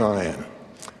came to Zion.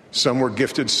 Some were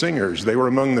gifted singers. They were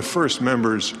among the first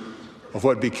members of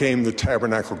what became the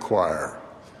Tabernacle Choir.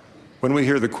 When we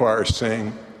hear the choir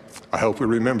sing, I hope we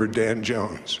remember Dan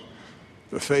Jones,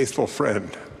 the faithful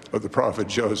friend of the prophet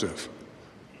Joseph,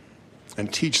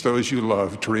 and teach those you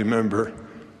love to remember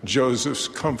Joseph's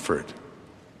comfort,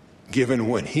 given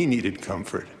when he needed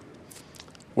comfort.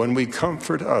 When we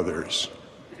comfort others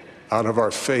out of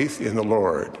our faith in the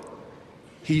Lord,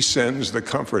 he sends the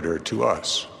Comforter to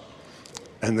us.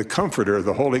 And the Comforter,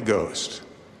 the Holy Ghost,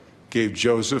 gave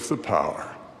Joseph the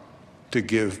power to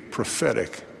give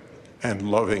prophetic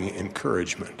and loving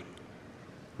encouragement.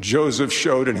 Joseph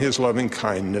showed in his loving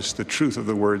kindness the truth of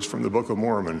the words from the Book of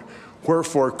Mormon.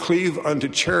 Wherefore cleave unto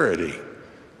charity,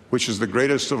 which is the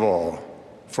greatest of all,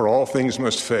 for all things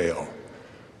must fail.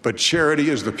 But charity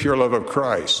is the pure love of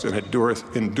Christ, and it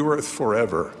endureth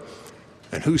forever.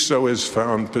 And whoso is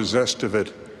found possessed of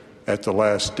it at the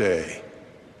last day,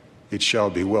 it shall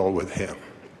be well with him.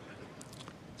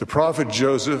 The prophet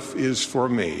Joseph is for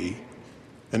me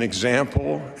an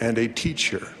example and a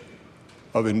teacher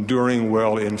of enduring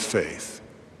well in faith.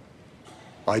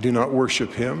 I do not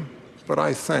worship him, but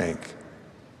I thank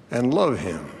and love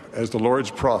him as the Lord's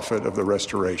prophet of the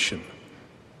restoration.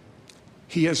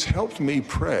 He has helped me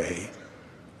pray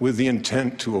with the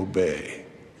intent to obey.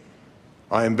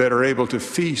 I am better able to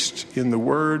feast in the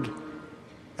Word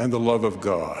and the love of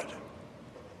God.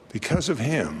 Because of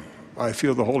him, I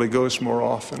feel the Holy Ghost more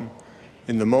often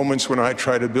in the moments when I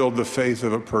try to build the faith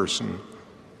of a person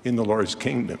in the Lord's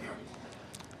kingdom.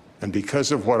 And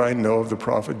because of what I know of the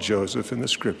prophet Joseph in the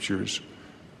Scriptures,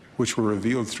 which were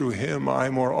revealed through him,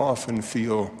 I more often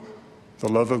feel the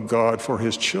love of God for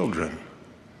his children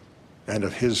and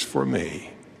of his for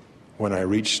me when I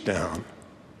reach down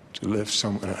to lift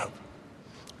someone up.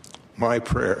 My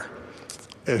prayer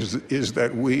is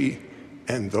that we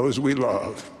and those we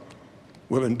love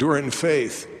will endure in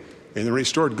faith in the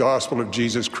restored gospel of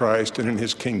Jesus Christ and in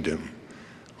his kingdom.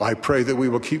 I pray that we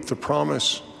will keep the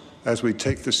promise as we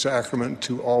take the sacrament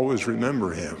to always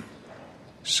remember him,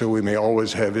 so we may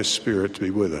always have his Spirit to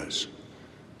be with us.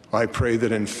 I pray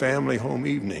that in family home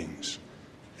evenings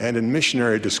and in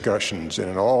missionary discussions and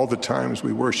in all the times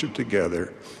we worship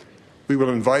together, we will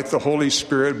invite the Holy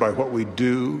Spirit by what we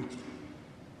do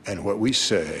and what we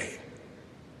say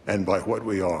and by what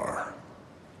we are.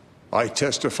 I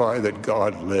testify that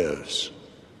God lives.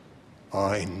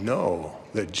 I know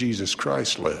that Jesus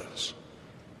Christ lives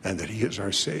and that he is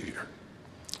our Savior.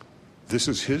 This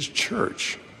is his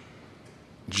church.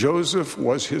 Joseph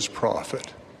was his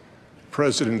prophet.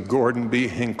 President Gordon B.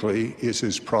 Hinckley is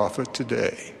his prophet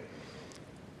today.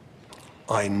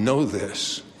 I know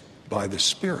this by the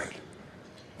Spirit,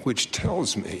 which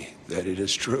tells me that it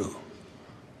is true.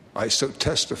 I so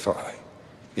testify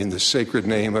in the sacred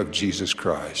name of Jesus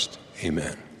Christ.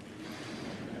 Amen.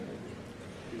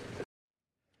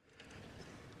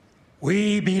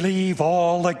 We believe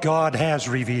all that God has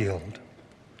revealed,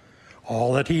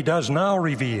 all that he does now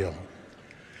reveal,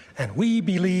 and we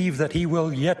believe that he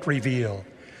will yet reveal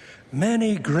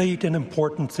many great and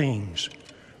important things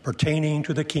pertaining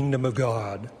to the kingdom of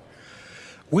God.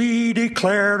 We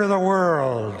declare to the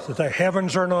world that the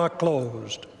heavens are not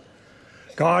closed.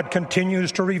 God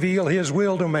continues to reveal his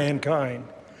will to mankind,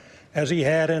 as he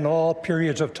had in all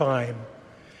periods of time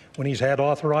when he's had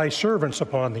authorized servants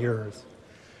upon the earth.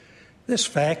 This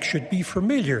fact should be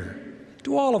familiar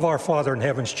to all of our Father in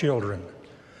heaven's children,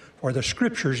 for the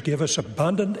Scriptures give us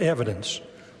abundant evidence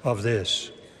of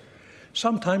this.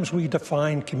 Sometimes we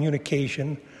define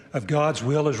communication of God's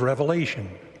will as revelation.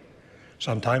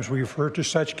 Sometimes we refer to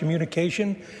such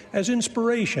communication as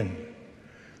inspiration.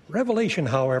 Revelation,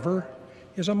 however,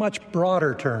 is a much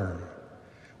broader term.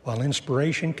 While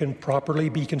inspiration can properly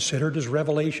be considered as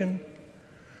revelation,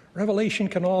 revelation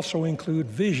can also include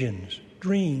visions,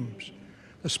 dreams,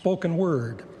 the spoken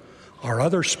word, or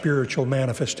other spiritual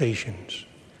manifestations.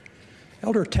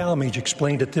 Elder Talmage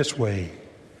explained it this way: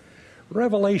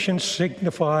 revelation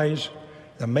signifies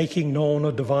the making known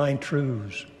of divine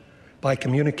truths by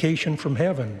communication from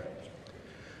heaven.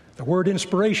 The word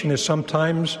inspiration is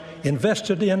sometimes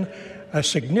invested in a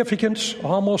significance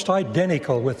almost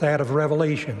identical with that of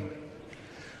revelation,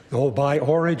 though by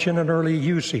origin and early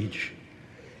usage,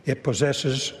 it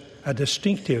possesses a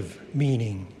distinctive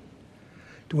meaning.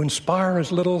 To inspire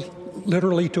is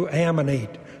literally to emanate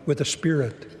with the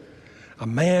Spirit. A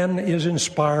man is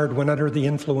inspired when under the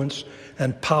influence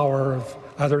and power of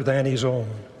other than his own.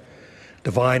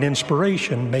 Divine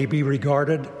inspiration may be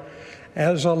regarded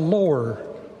as a lower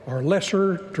or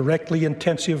lesser directly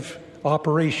intensive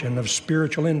operation of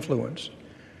spiritual influence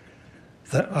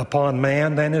upon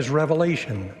man than is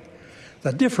revelation.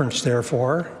 The difference,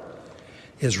 therefore,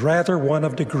 is rather one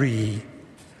of degree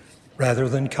rather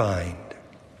than kind.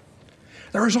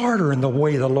 There is order in the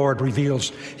way the Lord reveals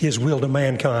his will to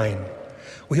mankind.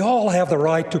 We all have the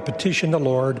right to petition the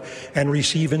Lord and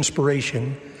receive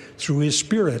inspiration through his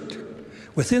Spirit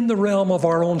within the realm of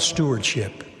our own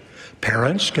stewardship.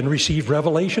 Parents can receive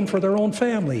revelation for their own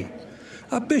family,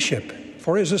 a bishop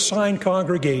for his assigned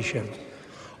congregation,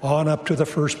 on up to the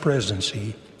first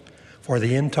presidency for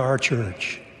the entire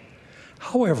church.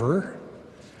 However,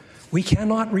 we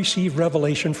cannot receive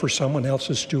revelation for someone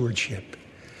else's stewardship.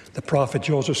 The prophet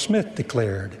Joseph Smith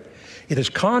declared, "It is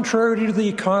contrary to the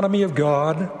economy of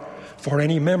God for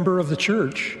any member of the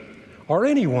church or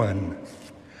anyone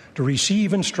to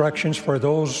receive instructions for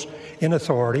those in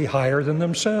authority higher than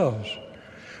themselves.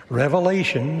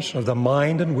 Revelations of the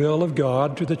mind and will of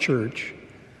God to the church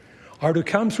are to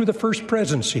come through the first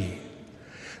presidency.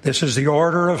 This is the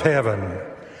order of heaven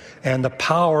and the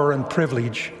power and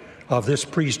privilege of this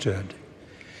priesthood.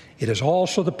 It is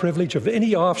also the privilege of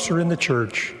any officer in the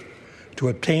church to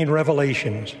obtain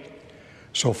revelations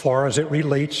so far as it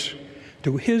relates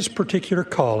to his particular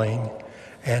calling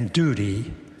and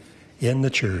duty in the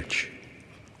church."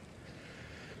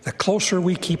 The closer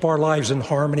we keep our lives in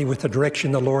harmony with the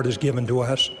direction the Lord has given to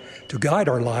us to guide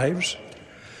our lives,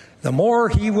 the more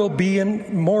we'll be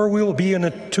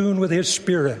in tune with His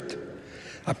Spirit.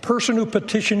 A person who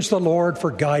petitions the Lord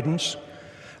for guidance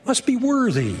must be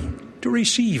worthy to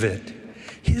receive it.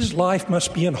 His life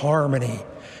must be in harmony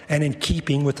and in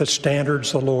keeping with the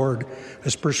standards the Lord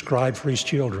has prescribed for His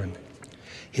children.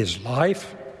 His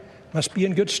life must be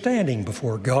in good standing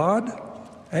before God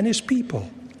and His people.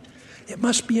 It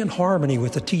must be in harmony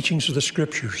with the teachings of the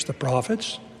Scriptures, the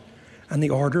prophets, and the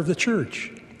order of the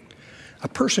church. A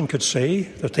person could say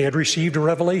that they had received a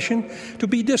revelation to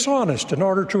be dishonest in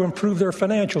order to improve their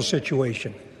financial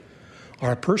situation.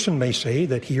 Or a person may say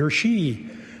that he or she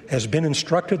has been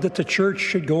instructed that the church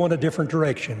should go in a different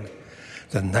direction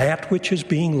than that which is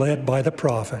being led by the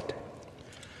prophet.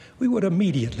 We would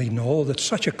immediately know that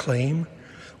such a claim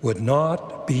would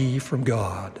not be from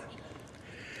God.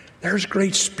 There's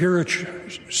great strength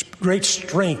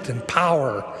and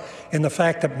power in the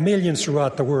fact that millions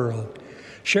throughout the world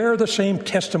share the same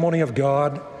testimony of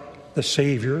God, the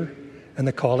Savior, and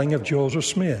the calling of Joseph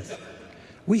Smith.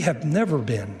 We have never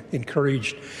been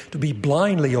encouraged to be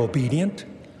blindly obedient.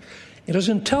 It is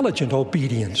intelligent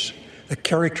obedience that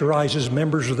characterizes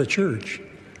members of the church.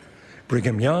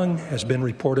 Brigham Young has been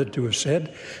reported to have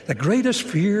said the greatest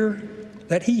fear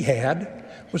that he had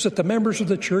was that the members of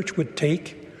the church would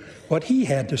take what he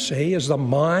had to say as the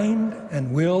mind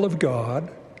and will of God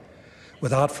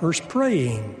without first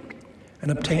praying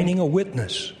and obtaining a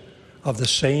witness of the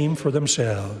same for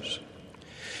themselves.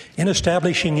 In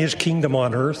establishing His kingdom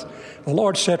on earth, the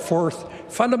Lord set forth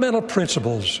fundamental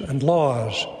principles and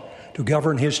laws to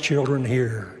govern His children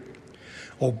here.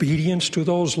 Obedience to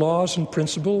those laws and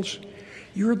principles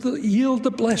yield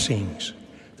the blessings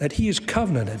that He has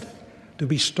covenanted to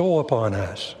bestow upon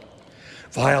us.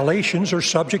 Violations are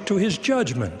subject to His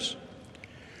judgments.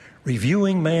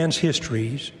 Reviewing man's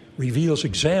histories reveals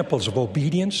examples of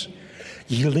obedience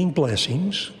yielding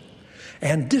blessings,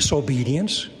 and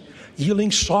disobedience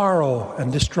yielding sorrow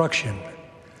and destruction.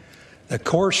 The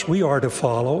course we are to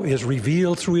follow is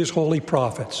revealed through His holy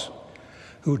prophets,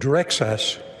 who directs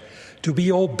us to be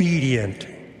obedient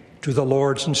to the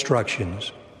Lord's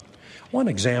instructions. One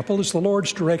example is the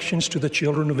Lord's directions to the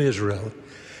children of Israel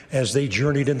as they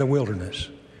journeyed in the wilderness.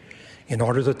 In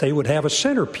order that they would have a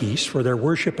centerpiece for their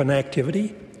worship and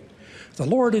activity, the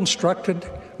Lord instructed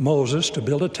Moses to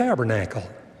build a tabernacle.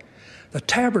 The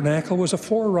tabernacle was a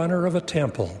forerunner of a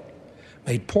temple,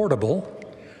 made portable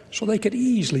so they could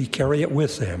easily carry it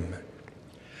with them.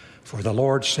 For the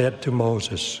Lord said to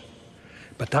Moses,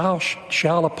 "But thou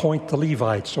shalt appoint the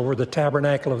Levites over the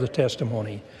tabernacle of the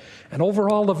testimony, and over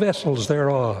all the vessels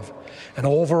thereof, and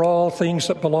over all things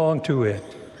that belong to it.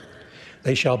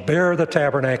 They shall bear the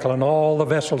tabernacle and all the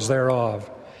vessels thereof,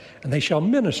 and they shall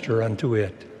minister unto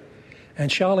it,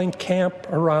 and shall encamp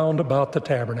around about the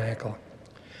tabernacle.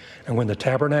 And when the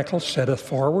tabernacle setteth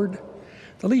forward,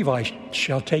 the Levites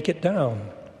shall take it down.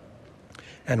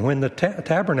 And when the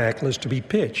tabernacle is to be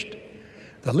pitched,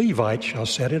 the Levites shall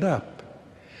set it up.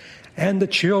 And the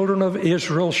children of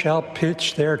Israel shall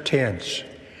pitch their tents,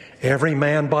 every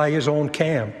man by his own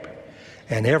camp,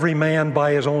 and every man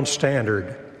by his own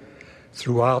standard,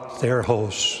 throughout their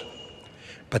hosts.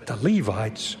 But the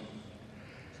Levites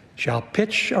shall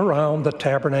pitch around the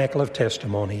tabernacle of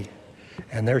testimony,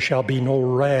 and there shall be no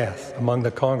wrath among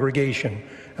the congregation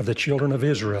of the children of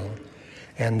Israel,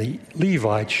 and the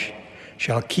Levites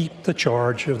shall keep the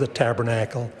charge of the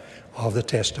tabernacle of the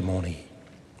testimony."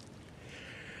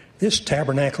 This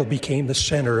tabernacle became the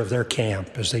center of their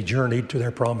camp as they journeyed to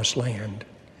their promised land.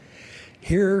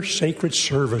 Here, sacred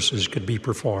services could be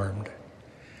performed.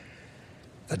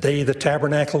 The day the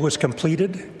tabernacle was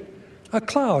completed, a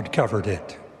cloud covered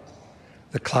it.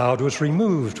 The cloud was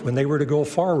removed when they were to go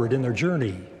forward in their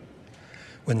journey.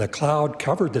 When the cloud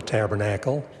covered the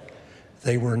tabernacle,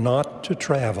 they were not to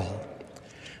travel.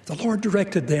 The Lord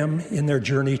directed them in their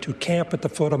journey to camp at the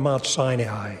foot of Mount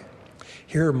Sinai.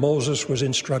 Here Moses was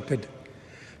instructed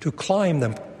to climb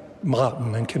the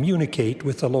mountain and communicate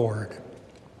with the Lord.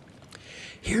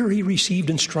 Here he received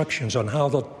instructions on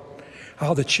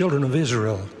how the children of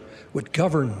Israel would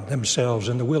govern themselves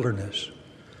in the wilderness.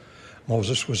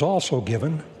 Moses was also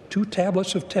given 2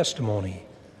 tablets of testimony,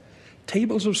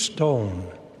 tables of stone,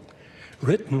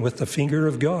 written with the finger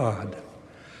of God.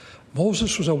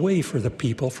 Moses was away for the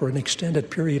people for an extended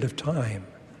period of time.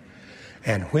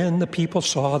 And when the people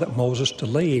saw that Moses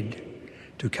delayed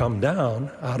to come down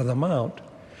out of the mount,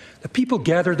 the people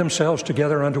gathered themselves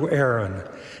together unto Aaron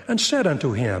and said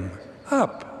unto him,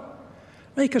 "Up,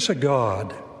 make us a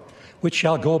god, which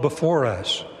shall go before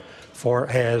us. For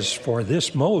as for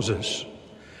this Moses,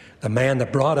 the man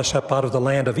that brought us up out of the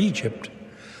land of Egypt,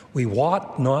 we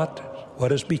wot not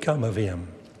what has become of him.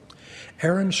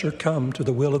 Aaron succumbed to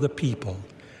the will of the people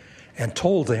and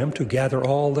told them to gather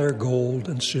all their gold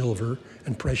and silver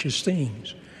and precious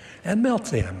things and melt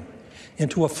them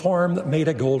into a form that made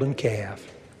a golden calf,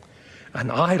 an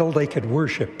idol they could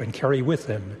worship and carry with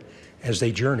them as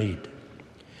they journeyed.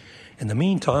 In the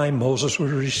meantime, Moses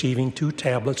was receiving 2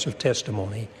 tablets of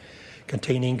testimony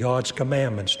containing God's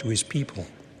commandments to his people.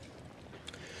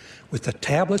 With the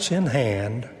tablets in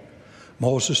hand,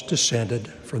 Moses descended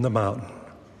from the mountain.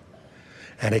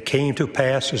 And it came to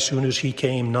pass, as soon as he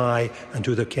came nigh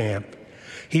unto the camp,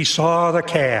 he saw the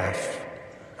calf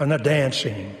and the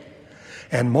dancing,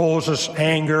 and Moses'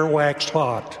 anger waxed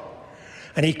hot,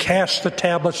 and he cast the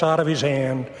tablets out of his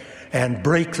hand and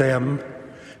brake them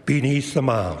beneath the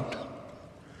mount.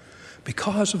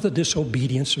 Because of the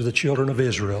disobedience of the children of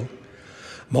Israel,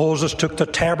 Moses took the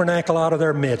tabernacle out of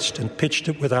their midst and pitched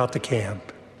it without the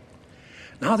camp.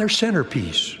 Now their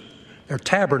centerpiece, their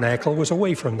tabernacle, was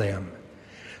away from them.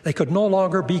 They could no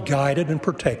longer be guided and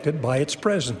protected by its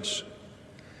presence.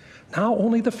 Now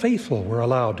only the faithful were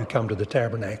allowed to come to the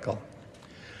tabernacle.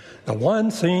 The one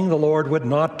thing the Lord would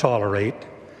not tolerate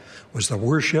was the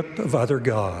worship of other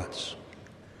gods.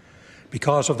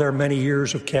 Because of their many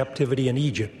years of captivity in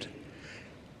Egypt,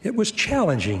 it was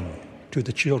challenging to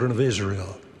the children of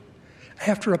Israel.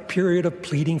 After a period of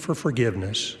pleading for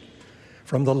forgiveness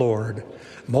from the Lord,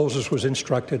 Moses was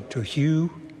instructed to hew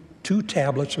 2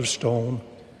 tablets of stone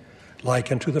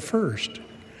like unto the first,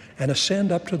 and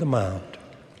ascend up to the mount.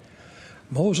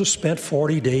 Moses spent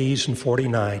 40 days and 40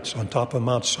 nights on top of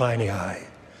Mount Sinai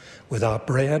without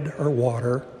bread or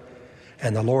water,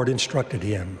 and the Lord instructed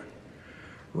him,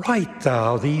 "Write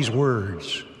thou these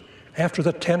words. After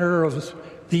the tenor of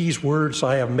these words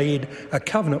I have made a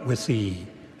covenant with thee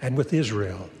and with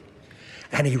Israel."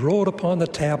 And he wrote upon the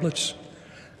tablets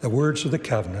the words of the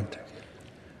covenant,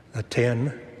 the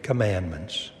 10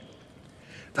 Commandments.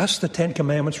 Thus the 10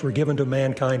 Commandments were given to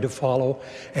mankind to follow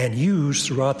and use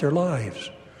throughout their lives.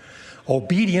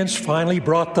 Obedience finally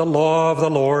brought the law of the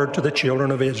Lord to the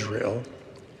children of Israel.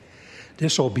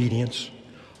 Disobedience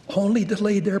only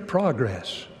delayed their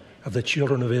progress of the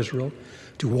children of Israel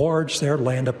towards their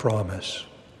land of promise.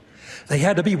 They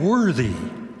had to be worthy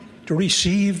to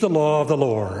receive the law of the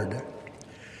Lord.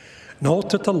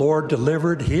 Note that the Lord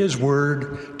delivered his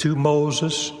word to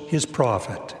Moses, his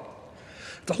prophet.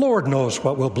 The Lord knows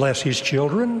what will bless his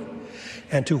children,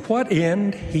 and to what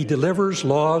end he delivers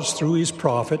laws through his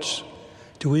prophets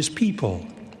to his people.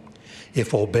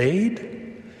 If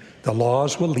obeyed, the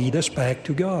laws will lead us back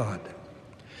to God.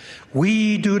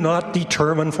 We do not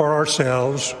determine for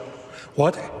ourselves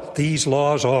what these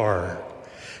laws are.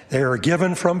 They are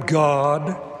given from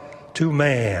God to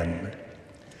man.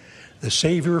 The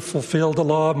Savior fulfilled the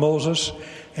law of Moses,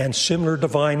 and similar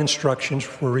divine instructions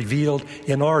were revealed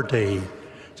in our day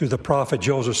through the prophet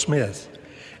Joseph Smith,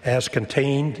 as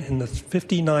contained in the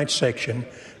 59th section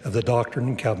of the Doctrine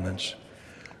and Covenants.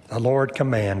 The Lord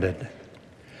commanded,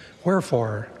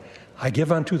 "Wherefore I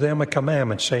give unto them a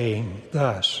commandment, saying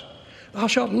thus, Thou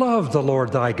shalt love the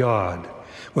Lord thy God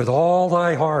with all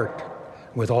thy heart,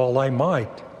 with all thy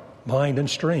might, mind, and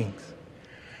strength.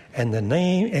 And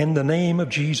in the name of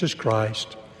Jesus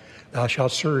Christ thou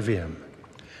shalt serve him.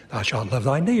 Thou shalt love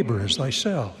thy neighbor as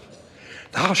thyself.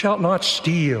 Thou shalt not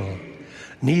steal,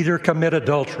 neither commit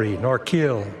adultery, nor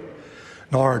kill,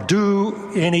 nor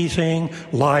do anything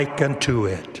like unto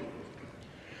it.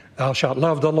 Thou shalt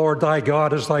love the Lord thy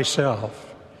God as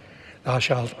thyself. Thou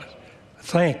shalt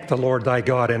thank the Lord thy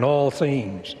God in all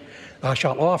things. Thou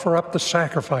shalt offer up the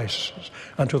sacrifices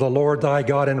unto the Lord thy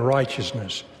God in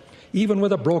righteousness, even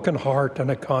with a broken heart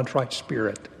and a contrite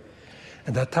spirit,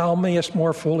 and that thou mayest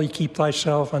more fully keep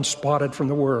thyself unspotted from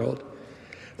the world.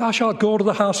 Thou shalt go to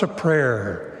the house of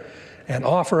prayer and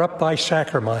offer up thy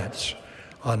sacraments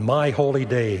on my holy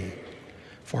day.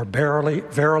 For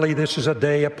verily this is a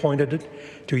day appointed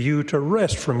to you to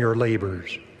rest from your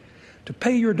labors, to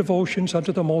pay your devotions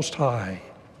unto the Most High.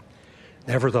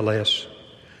 Nevertheless,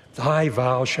 thy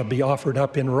vows shall be offered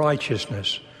up in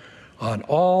righteousness on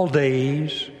all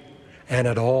days and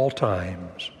at all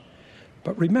times.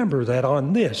 But remember that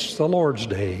on this, the Lord's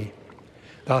day,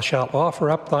 thou shalt offer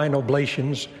up thine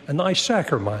oblations and thy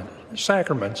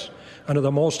sacraments unto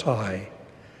the Most High,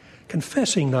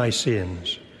 confessing thy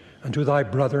sins unto thy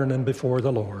brethren and before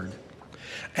the Lord.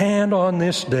 And on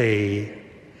this day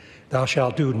thou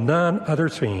shalt do none other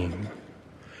thing,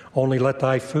 only let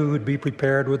thy food be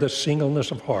prepared with a singleness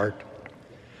of heart,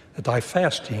 that thy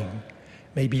fasting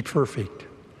may be perfect,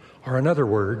 or in other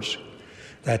words,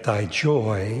 that thy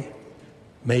joy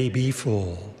may be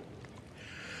full.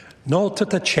 Note that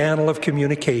the channel of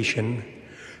communication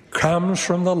comes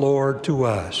from the Lord to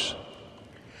us.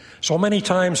 So many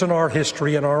times in our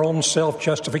history, in our own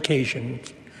self-justification,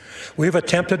 we've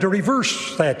attempted to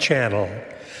reverse that channel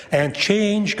and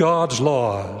change God's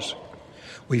laws.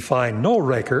 We find no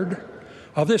record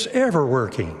of this ever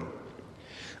working.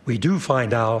 We do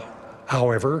find out,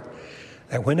 however,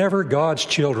 that whenever God's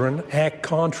children act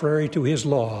contrary to His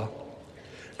law,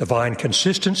 divine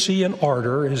consistency and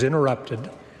order is interrupted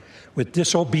with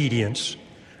disobedience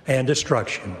and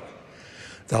destruction.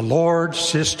 The Lord's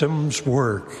systems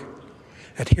work.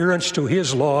 Adherence to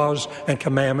His laws and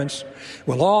commandments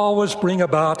will always bring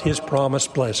about His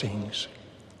promised blessings.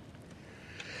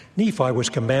 Nephi was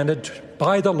commanded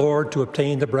by the Lord to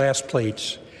obtain the brass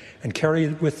plates and carry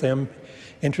it with them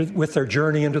with their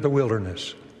journey into the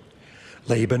wilderness.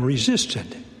 Laban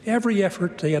resisted every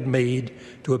effort they had made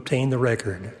to obtain the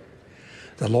record.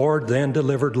 The Lord then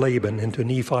delivered Laban into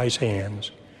Nephi's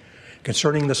hands.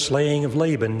 Concerning the slaying of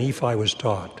Laban, Nephi was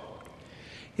taught,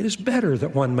 "It is better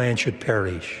that one man should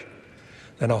perish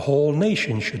than a whole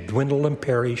nation should dwindle and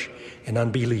perish in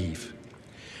unbelief."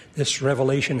 This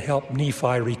revelation helped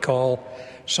Nephi recall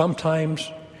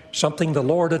sometimes something the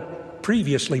Lord had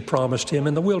previously promised him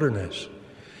in the wilderness.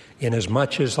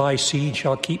 "Inasmuch as thy seed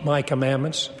shall keep my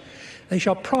commandments, they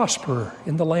shall prosper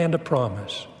in the land of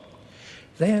promise."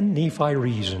 Then Nephi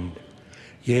reasoned,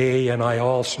 "Yea, and I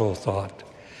also thought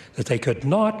that they could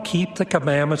not keep the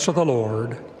commandments of the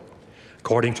Lord,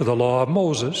 according to the law of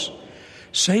Moses,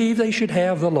 save they should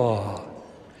have the law.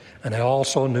 And I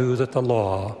also knew that the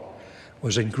law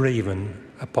was engraven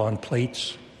upon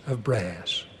plates of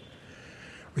brass."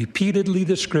 Repeatedly,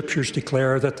 the Scriptures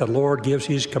declare that the Lord gives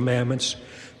His commandments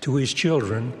to His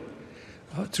children,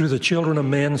 through the children of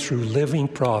men, through living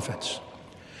prophets.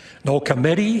 No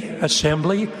committee,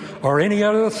 assembly, or any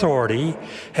other authority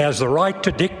has the right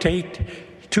to dictate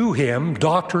to Him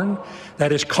doctrine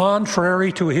that is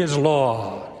contrary to His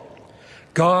law.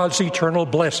 God's eternal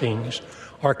blessings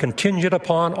are contingent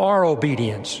upon our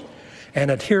obedience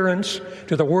and adherence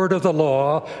to the word of the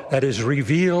law that is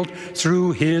revealed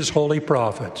through His holy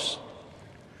prophets.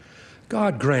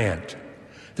 God grant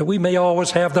that we may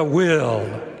always have the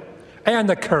will and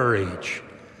the courage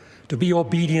to be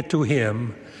obedient to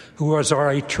Him who is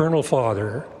our eternal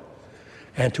Father,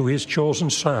 and to His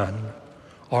chosen Son,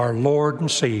 our Lord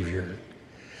and Savior,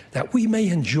 that we may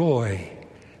enjoy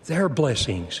their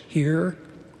blessings here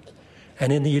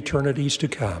and in the eternities to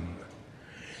come.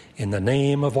 In the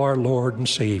name of our Lord and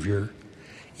Savior,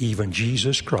 even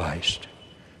Jesus Christ.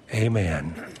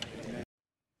 Amen.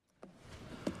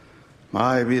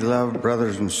 My beloved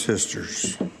brothers and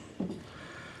sisters,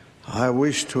 I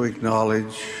wish to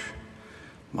acknowledge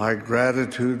my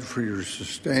gratitude for your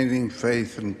sustaining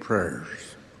faith and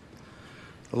prayers.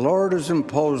 The Lord has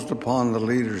imposed upon the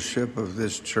leadership of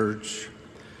this church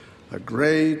a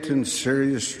great and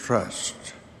serious trust,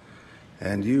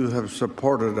 and you have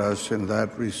supported us in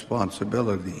that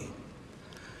responsibility.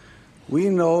 We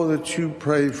know that you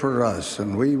pray for us,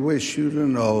 and we wish you to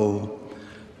know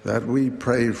that we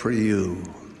pray for you.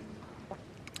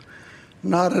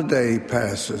 Not a day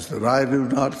passes that I do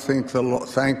not thank the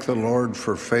Lord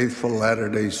for faithful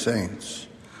Latter-day Saints.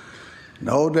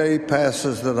 No day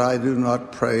passes that I do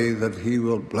not pray that He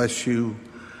will bless you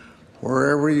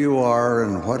wherever you are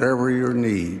and whatever your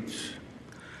needs.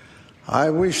 I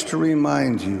wish to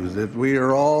remind you that we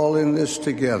are all in this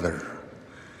together.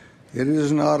 It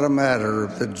is not a matter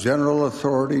of the general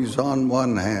authorities on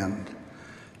one hand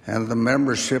and the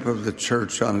membership of the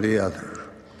church on the other.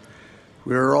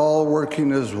 We are all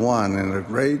working as one in a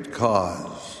great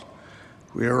cause.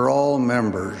 We are all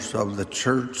members of the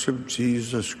Church of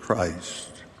Jesus Christ.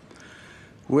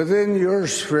 Within your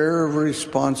sphere of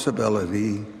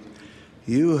responsibility,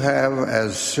 you have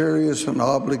as serious an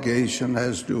obligation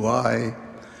as do I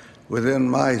within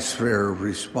my sphere of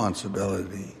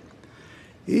responsibility.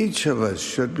 Each of us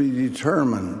should be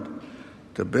determined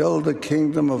to build the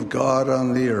kingdom of God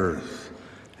on the earth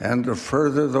and to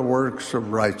further the works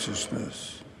of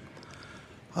righteousness.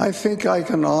 I think I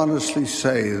can honestly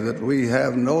say that we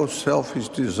have no selfish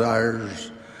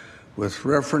desires with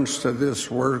reference to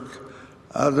this work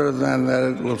other than that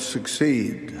it will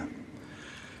succeed.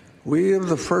 We of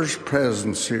the First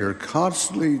Presidency are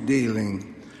constantly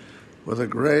dealing with a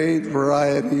great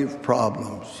variety of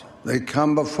problems. They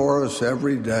come before us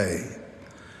every day.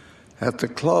 At the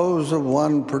close of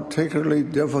one particularly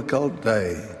difficult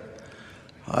day,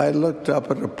 I looked up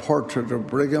at a portrait of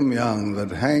Brigham Young that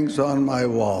hangs on my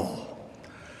wall.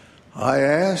 I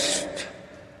asked,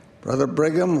 "Brother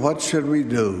Brigham, what should we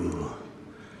do?"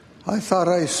 I thought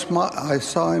I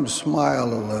saw him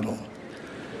smile a little.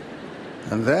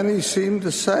 And then he seemed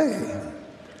to say,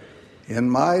 in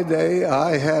my day,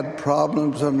 I had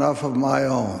problems enough of my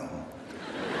own.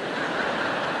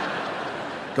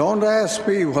 Don't ask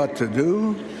me what to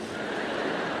do.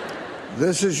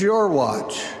 This is your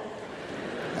watch.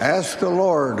 Ask the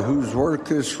Lord whose work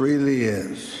this really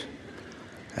is.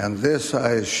 And this,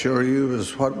 I assure you,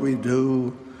 is what we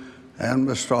do and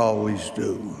must always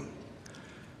do.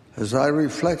 As I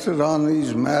reflected on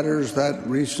these matters that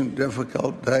recent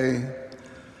difficult day,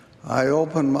 I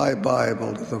opened my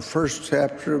Bible to the first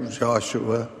chapter of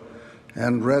Joshua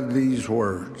and read these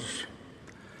words.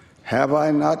 Have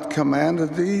I not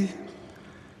commanded thee?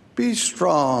 Be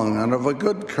strong and of a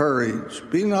good courage.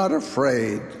 Be not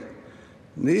afraid,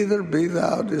 neither be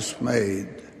thou dismayed,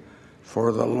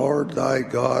 for the Lord thy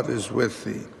God is with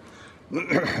thee.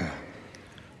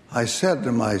 I said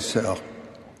to myself,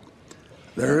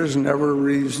 there is never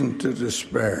reason to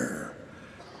despair.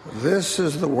 This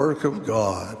is the work of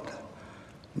God,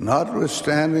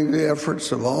 notwithstanding the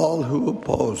efforts of all who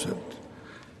oppose it.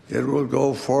 It will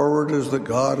go forward as the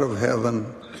God of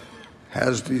heaven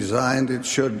has designed it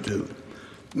should do.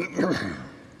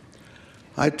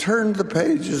 I turned the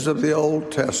pages of the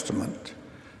Old Testament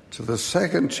to the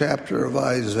second chapter of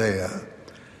Isaiah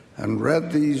and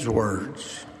read these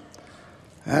words.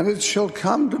 And it shall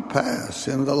come to pass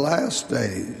in the last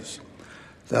days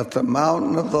that the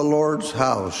mountain of the Lord's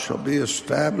house shall be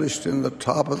established in the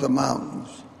top of the mountains,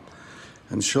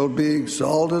 and shall be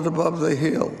exalted above the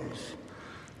hills,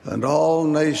 and all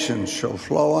nations shall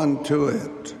flow unto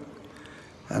it.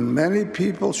 And many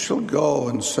people shall go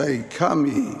and say, Come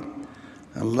ye,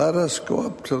 and let us go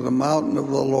up to the mountain of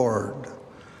the Lord,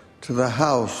 to the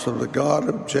house of the God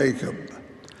of Jacob,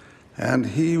 and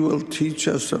he will teach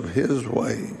us of his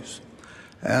ways,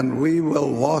 and we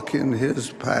will walk in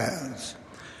his paths.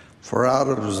 For out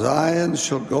of Zion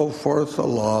shall go forth the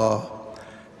law,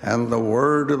 and the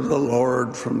word of the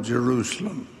Lord from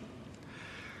Jerusalem.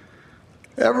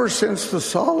 Ever since the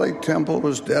Salt Lake Temple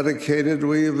was dedicated,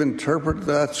 we have interpreted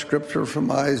that scripture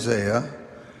from Isaiah,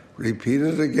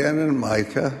 repeated again in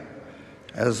Micah,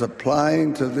 as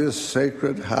applying to this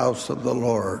sacred house of the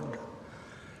Lord.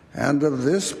 And of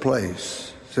this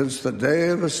place, since the day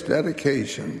of its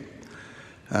dedication,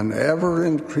 an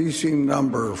ever-increasing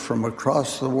number from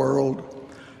across the world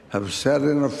have said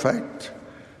in effect,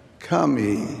 Come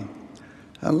ye,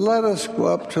 and let us go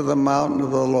up to the mountain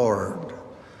of the Lord,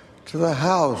 to the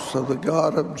house of the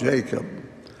God of Jacob,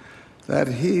 that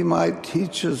he might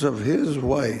teach us of his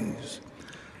ways,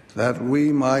 that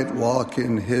we might walk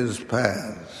in his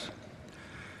paths.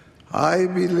 I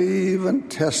believe and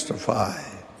testify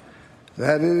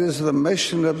that it is the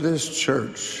mission of this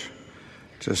church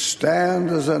to stand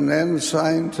as an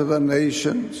ensign to the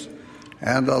nations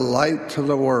and a light to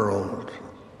the world.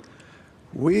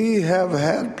 We have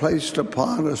had placed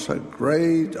upon us a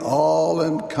great,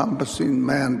 all-encompassing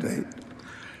mandate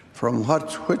from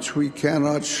which we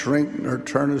cannot shrink nor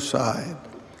turn aside.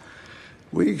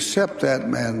 We accept that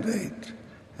mandate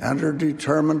and are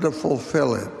determined to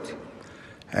fulfill it,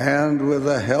 and with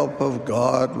the help of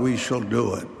God, we shall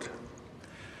do it.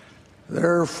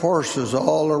 There are forces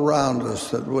all around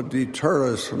us that would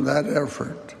deter us from that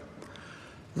effort.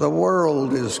 The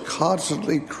world is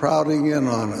constantly crowding in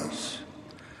on us.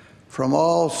 From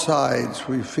all sides,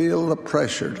 we feel the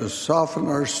pressure to soften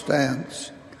our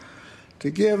stance, to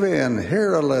give in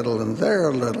here a little and there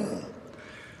a little.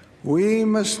 We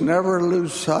must never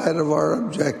lose sight of our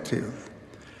objective.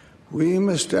 We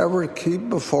must ever keep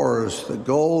before us the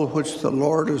goal which the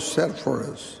Lord has set for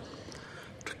us.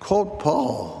 To quote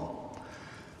Paul,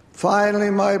 finally,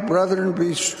 my brethren,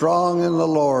 be strong in the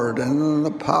Lord and in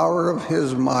the power of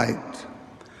his might.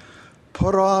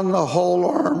 Put on the whole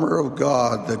armor of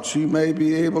God, that ye may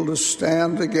be able to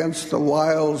stand against the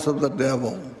wiles of the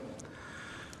devil.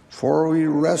 For we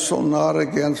wrestle not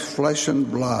against flesh and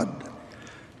blood,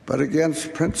 but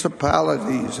against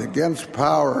principalities, against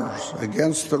powers,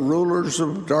 against the rulers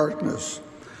of darkness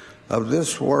of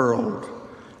this world,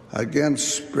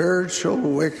 against spiritual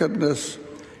wickedness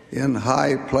in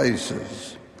high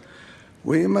places.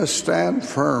 We must stand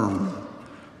firm.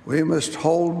 We must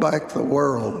hold back the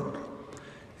world.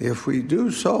 If we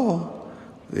do so,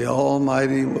 the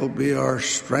Almighty will be our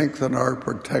strength and our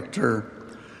protector,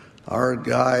 our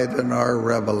guide and our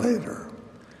revelator.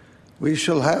 We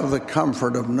shall have the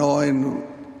comfort of knowing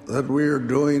that we are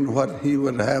doing what he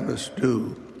would have us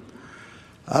do.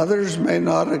 Others may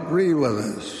not agree with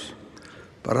us,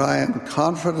 but I am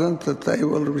confident that they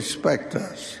will respect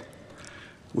us.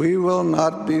 We will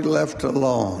not be left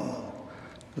alone.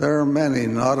 There are many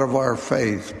not of our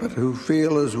faith, but who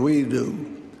feel as we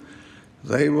do.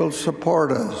 They will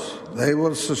support us. They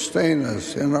will sustain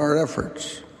us in our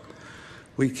efforts.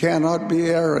 We cannot be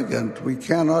arrogant. We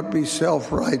cannot be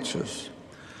self-righteous.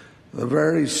 The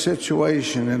very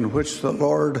situation in which the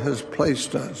Lord has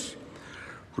placed us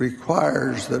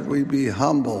requires that we be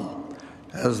humble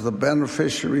as the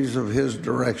beneficiaries of His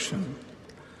direction.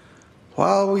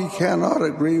 While we cannot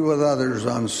agree with others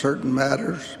on certain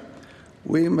matters,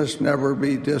 we must never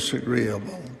be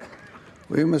disagreeable.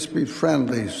 We must be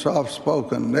friendly,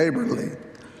 soft-spoken, neighborly,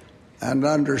 and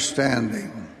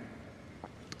understanding.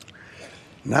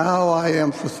 Now I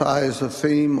emphasize a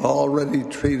theme already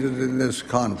treated in this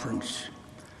conference.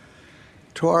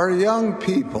 To our young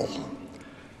people,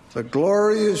 the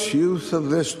glorious youth of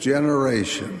this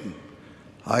generation,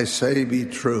 I say be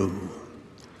true.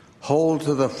 Hold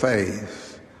to the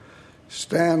faith.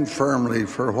 Stand firmly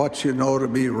for what you know to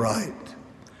be right.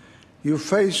 You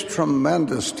face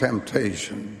tremendous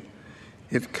temptation.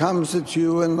 It comes at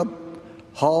you in the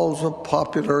halls of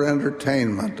popular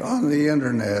entertainment, on the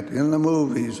internet, in the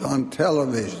movies, on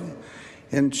television,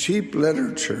 in cheap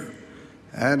literature,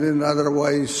 and in other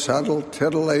ways subtle,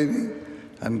 titillating,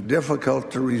 and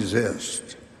difficult to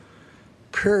resist.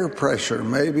 Peer pressure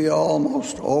may be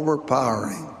almost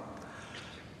overpowering.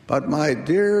 But my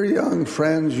dear young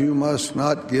friends, you must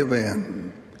not give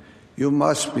in. You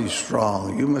must be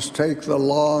strong. You must take the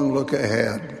long look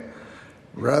ahead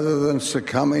rather than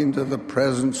succumbing to the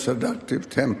present seductive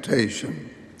temptation.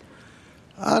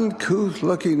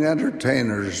 Uncouth-looking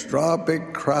entertainers draw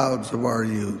big crowds of our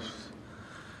youth.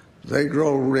 They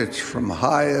grow rich from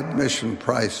high admission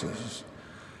prices.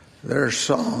 Their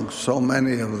songs, so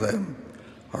many of them,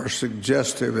 are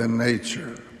suggestive in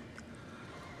nature.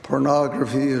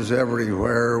 Pornography is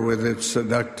everywhere with its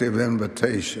seductive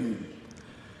invitation.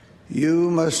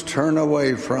 You must turn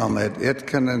away from it. It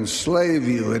can enslave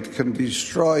you. It can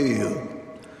destroy you.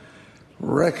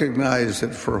 Recognize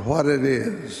it for what it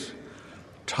is.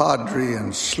 Tawdry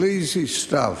and sleazy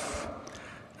stuff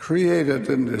created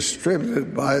and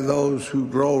distributed by those who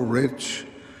grow rich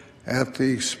at the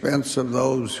expense of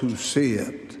those who see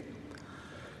it.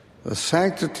 The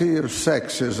sanctity of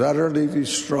sex is utterly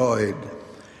destroyed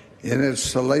in its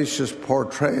salacious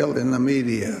portrayal in the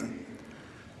media.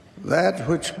 That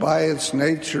which by its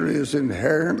nature is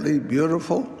inherently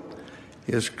beautiful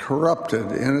is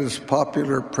corrupted in its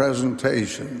popular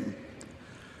presentation.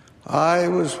 I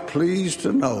was pleased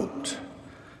to note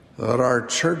that our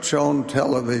church-owned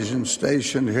television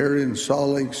station here in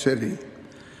Salt Lake City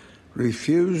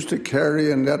refused to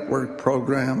carry a network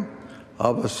program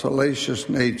of a salacious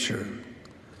nature.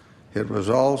 It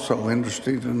was also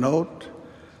interesting to note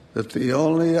that the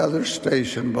only other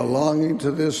station belonging to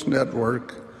this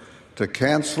network to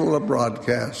cancel a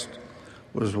broadcast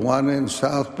was one in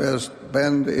South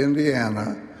Bend,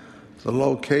 Indiana, the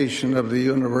location of the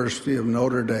University of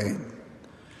Notre Dame.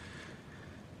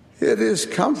 It is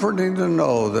comforting to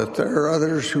know that there are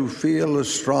others who feel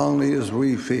as strongly as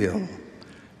we feel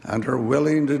and are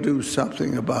willing to do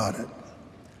something about it.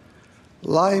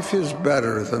 Life is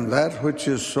better than that which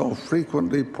is so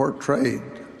frequently portrayed.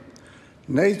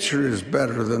 Nature is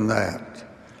better than that.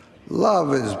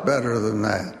 Love is better than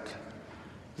that.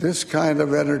 This kind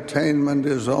of entertainment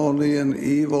is only an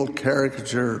evil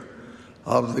caricature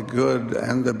of the good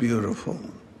and the beautiful.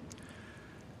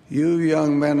 You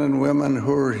young men and women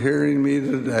who are hearing me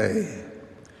today,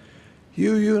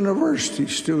 you university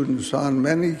students on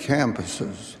many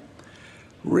campuses,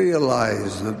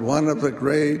 realize that one of the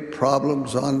great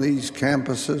problems on these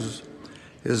campuses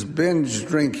is binge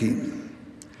drinking.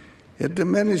 It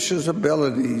diminishes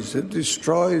abilities, it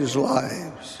destroys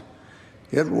lives.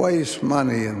 It wastes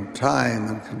money and time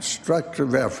and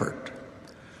constructive effort.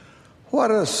 What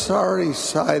a sorry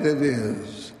sight it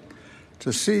is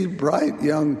to see bright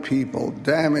young people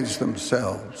damage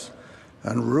themselves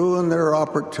and ruin their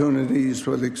opportunities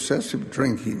with excessive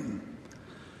drinking.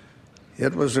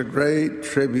 It was a great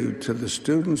tribute to the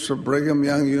students of Brigham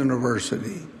Young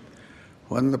University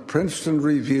when the Princeton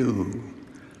Review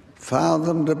found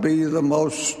them to be the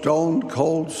most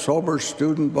stone-cold sober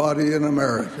student body in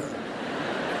America.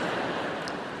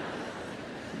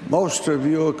 Most of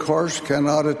you, of course,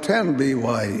 cannot attend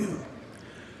BYU,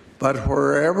 but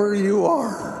wherever you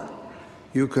are,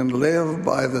 you can live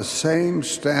by the same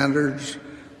standards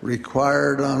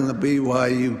required on the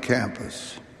BYU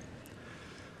campus.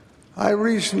 I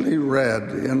recently read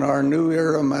in our New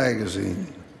Era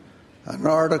magazine an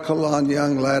article on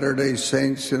young Latter-day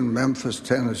Saints in Memphis,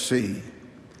 Tennessee.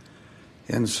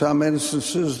 In some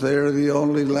instances, they are the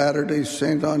only Latter-day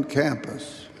Saint on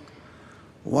campus.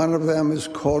 One of them is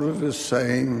quoted as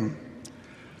saying,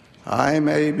 "I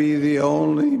may be the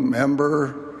only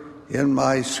member in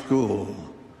my school,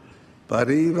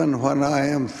 but even when I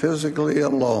am physically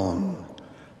alone,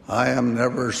 I am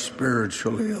never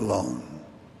spiritually alone.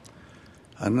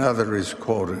 Another is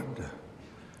quoted,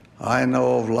 I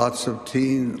know of lot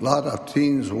of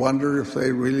teens wonder if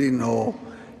they really know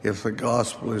if the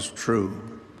gospel is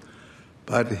true.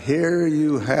 But here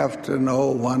you have to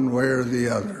know one way or the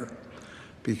other,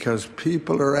 because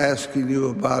people are asking you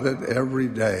about it every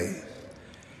day.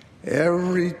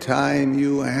 Every time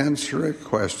you answer a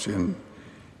question,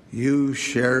 you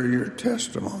share your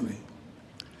testimony.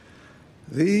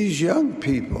 These young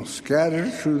people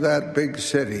scattered through that big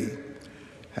city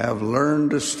have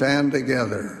learned to stand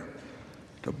together,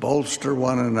 to bolster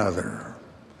one another.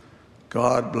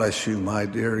 God bless you, my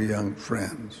dear young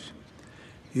friends.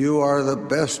 You are the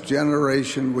best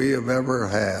generation we have ever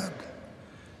had.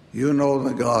 You know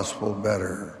the gospel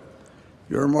better.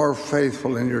 You're more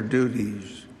faithful in your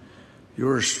duties. You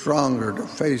are stronger to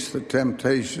face the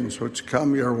temptations which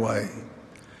come your way.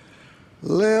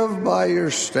 Live by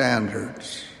your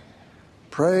standards.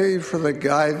 Pray for the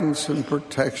guidance and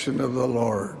protection of the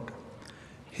Lord.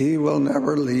 He will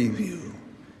never leave you.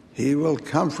 He will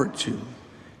comfort you.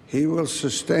 He will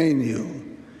sustain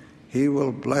you. He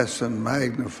will bless and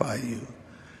magnify you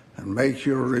and make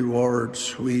your reward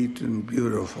sweet and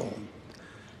beautiful.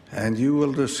 And you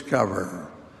will discover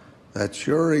that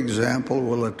your example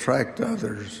will attract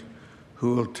others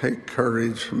who will take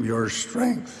courage from your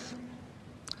strength.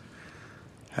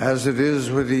 As it is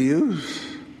with the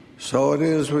youth, so it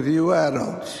is with you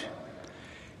adults.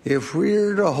 If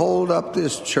we're to hold up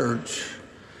this church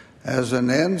as an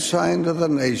ensign to the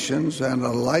nations and a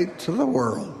light to the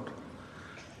world,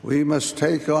 we must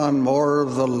take on more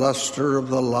of the luster of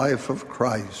the life of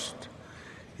Christ,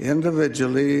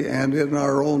 individually and in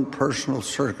our own personal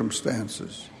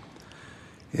circumstances.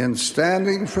 In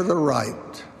standing for the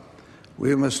right,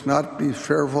 we must not be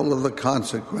fearful of the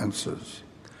consequences.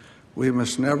 We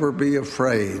must never be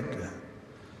afraid.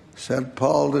 Said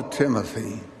Paul to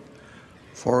Timothy,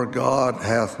 for God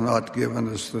hath not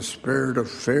given us the spirit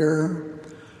of fear,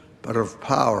 but of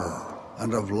power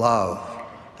and of love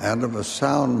and of a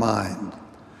sound mind.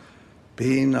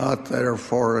 Be not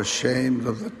therefore ashamed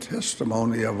of the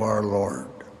testimony of our Lord.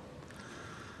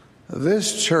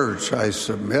 This church, I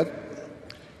submit,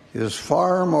 is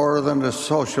far more than a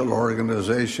social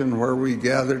organization where we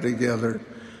gather together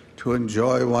to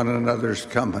enjoy one another's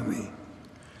company.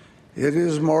 It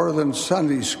is more than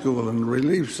Sunday school and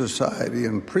relief society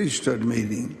and priesthood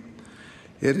meeting.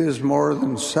 It is more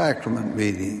than sacrament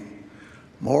meeting,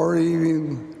 more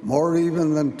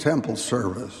even than temple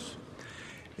service.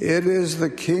 It is the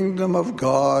kingdom of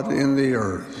God in the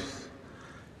earth.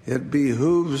 It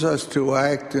behooves us to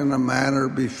act in a manner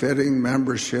befitting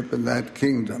membership in that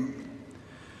kingdom.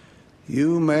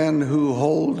 You men who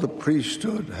hold the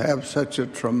priesthood have such a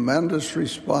tremendous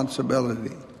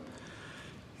responsibility.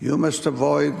 You must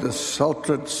avoid the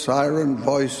sultred siren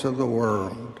voice of the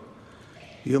world.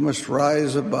 You must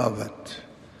rise above it.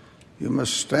 You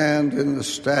must stand in the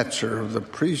stature of the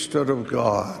priesthood of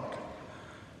God.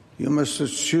 You must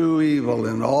eschew evil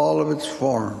in all of its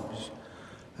forms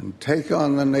and take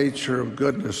on the nature of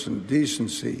goodness and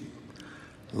decency,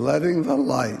 letting the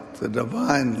light, the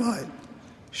divine light,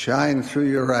 shine through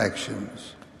your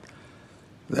actions.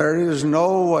 There is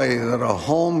no way that a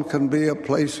home can be a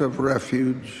place of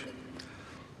refuge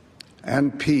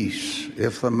and peace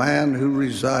if the man who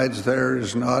resides there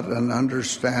is not an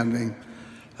understanding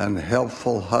and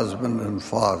helpful husband and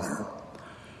father.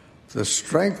 The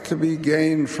strength to be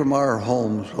gained from our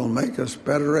homes will make us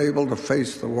better able to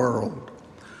face the world,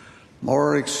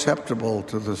 more acceptable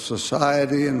to the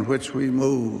society in which we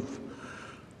move,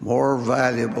 more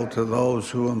valuable to those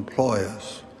who employ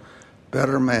us,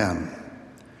 better men.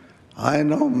 I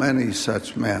know many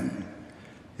such men.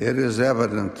 It is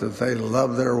evident that they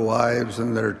love their wives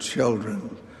and their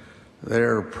children. They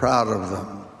are proud of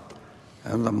them.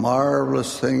 And the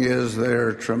marvelous thing is they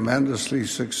are tremendously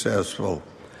successful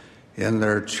in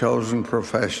their chosen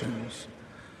professions.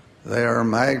 They are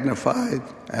magnified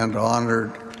and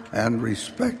honored and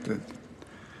respected.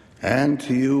 And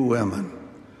to you women,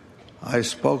 I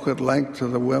spoke at length to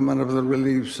the women of the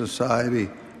Relief Society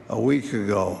a week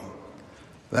ago.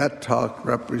 That talk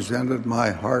represented my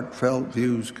heartfelt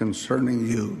views concerning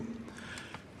you.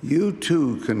 You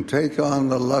too can take on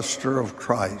the luster of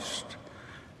Christ.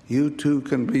 You too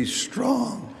can be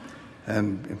strong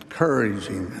and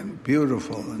encouraging and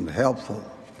beautiful and helpful.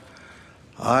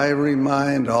 I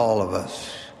remind all of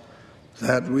us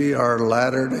that we are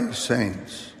Latter-day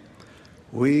Saints.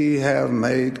 We have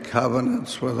made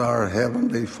covenants with our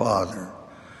Heavenly Father,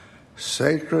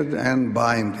 sacred and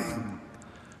binding.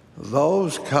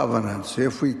 Those covenants,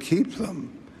 if we keep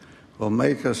them, will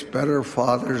make us better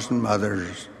fathers and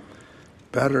mothers,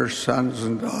 better sons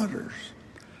and daughters.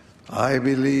 I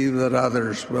believe that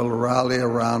others will rally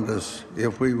around us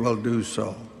if we will do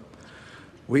so.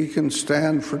 We can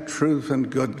stand for truth and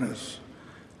goodness,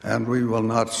 and we will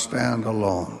not stand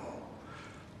alone.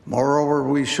 Moreover,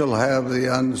 we shall have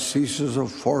the unceasing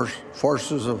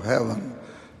forces of heaven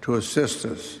to assist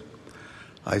us.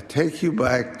 I take you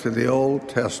back to the Old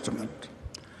Testament.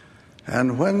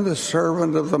 And when the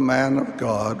servant of the man of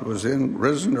God was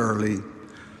risen early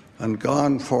and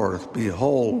gone forth,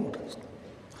 behold,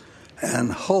 an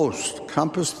host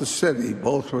compassed the city,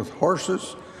 both with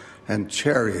horses and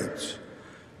chariots.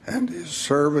 And his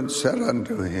servant said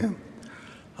unto him,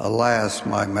 Alas,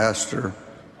 my master,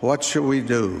 what shall we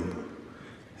do?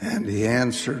 And he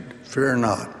answered, Fear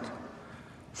not,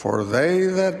 for they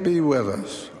that be with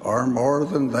us are more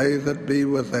than they that be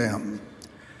with them.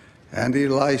 And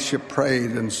Elisha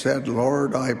prayed and said,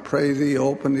 Lord, I pray thee,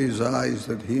 open his eyes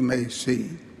that he may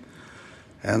see.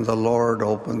 And the Lord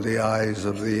opened the eyes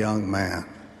of the young man,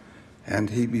 and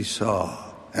he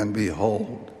saw, and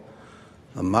behold,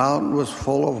 the mountain was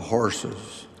full of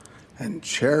horses and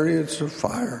chariots of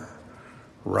fire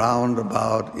round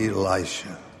about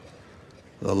Elisha.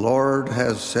 The Lord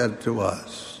has said to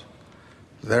us,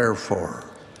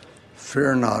 Therefore,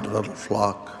 fear not, little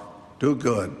flock, do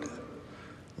good.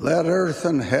 Let earth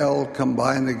and hell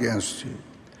combine against you.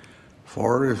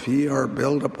 For if ye are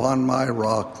built upon my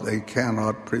rock, they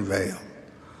cannot prevail.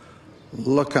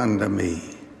 Look unto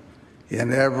me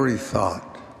in every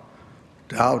thought.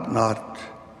 Doubt not,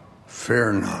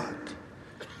 fear not.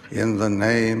 In the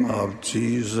name of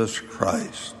Jesus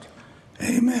Christ.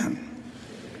 Amen.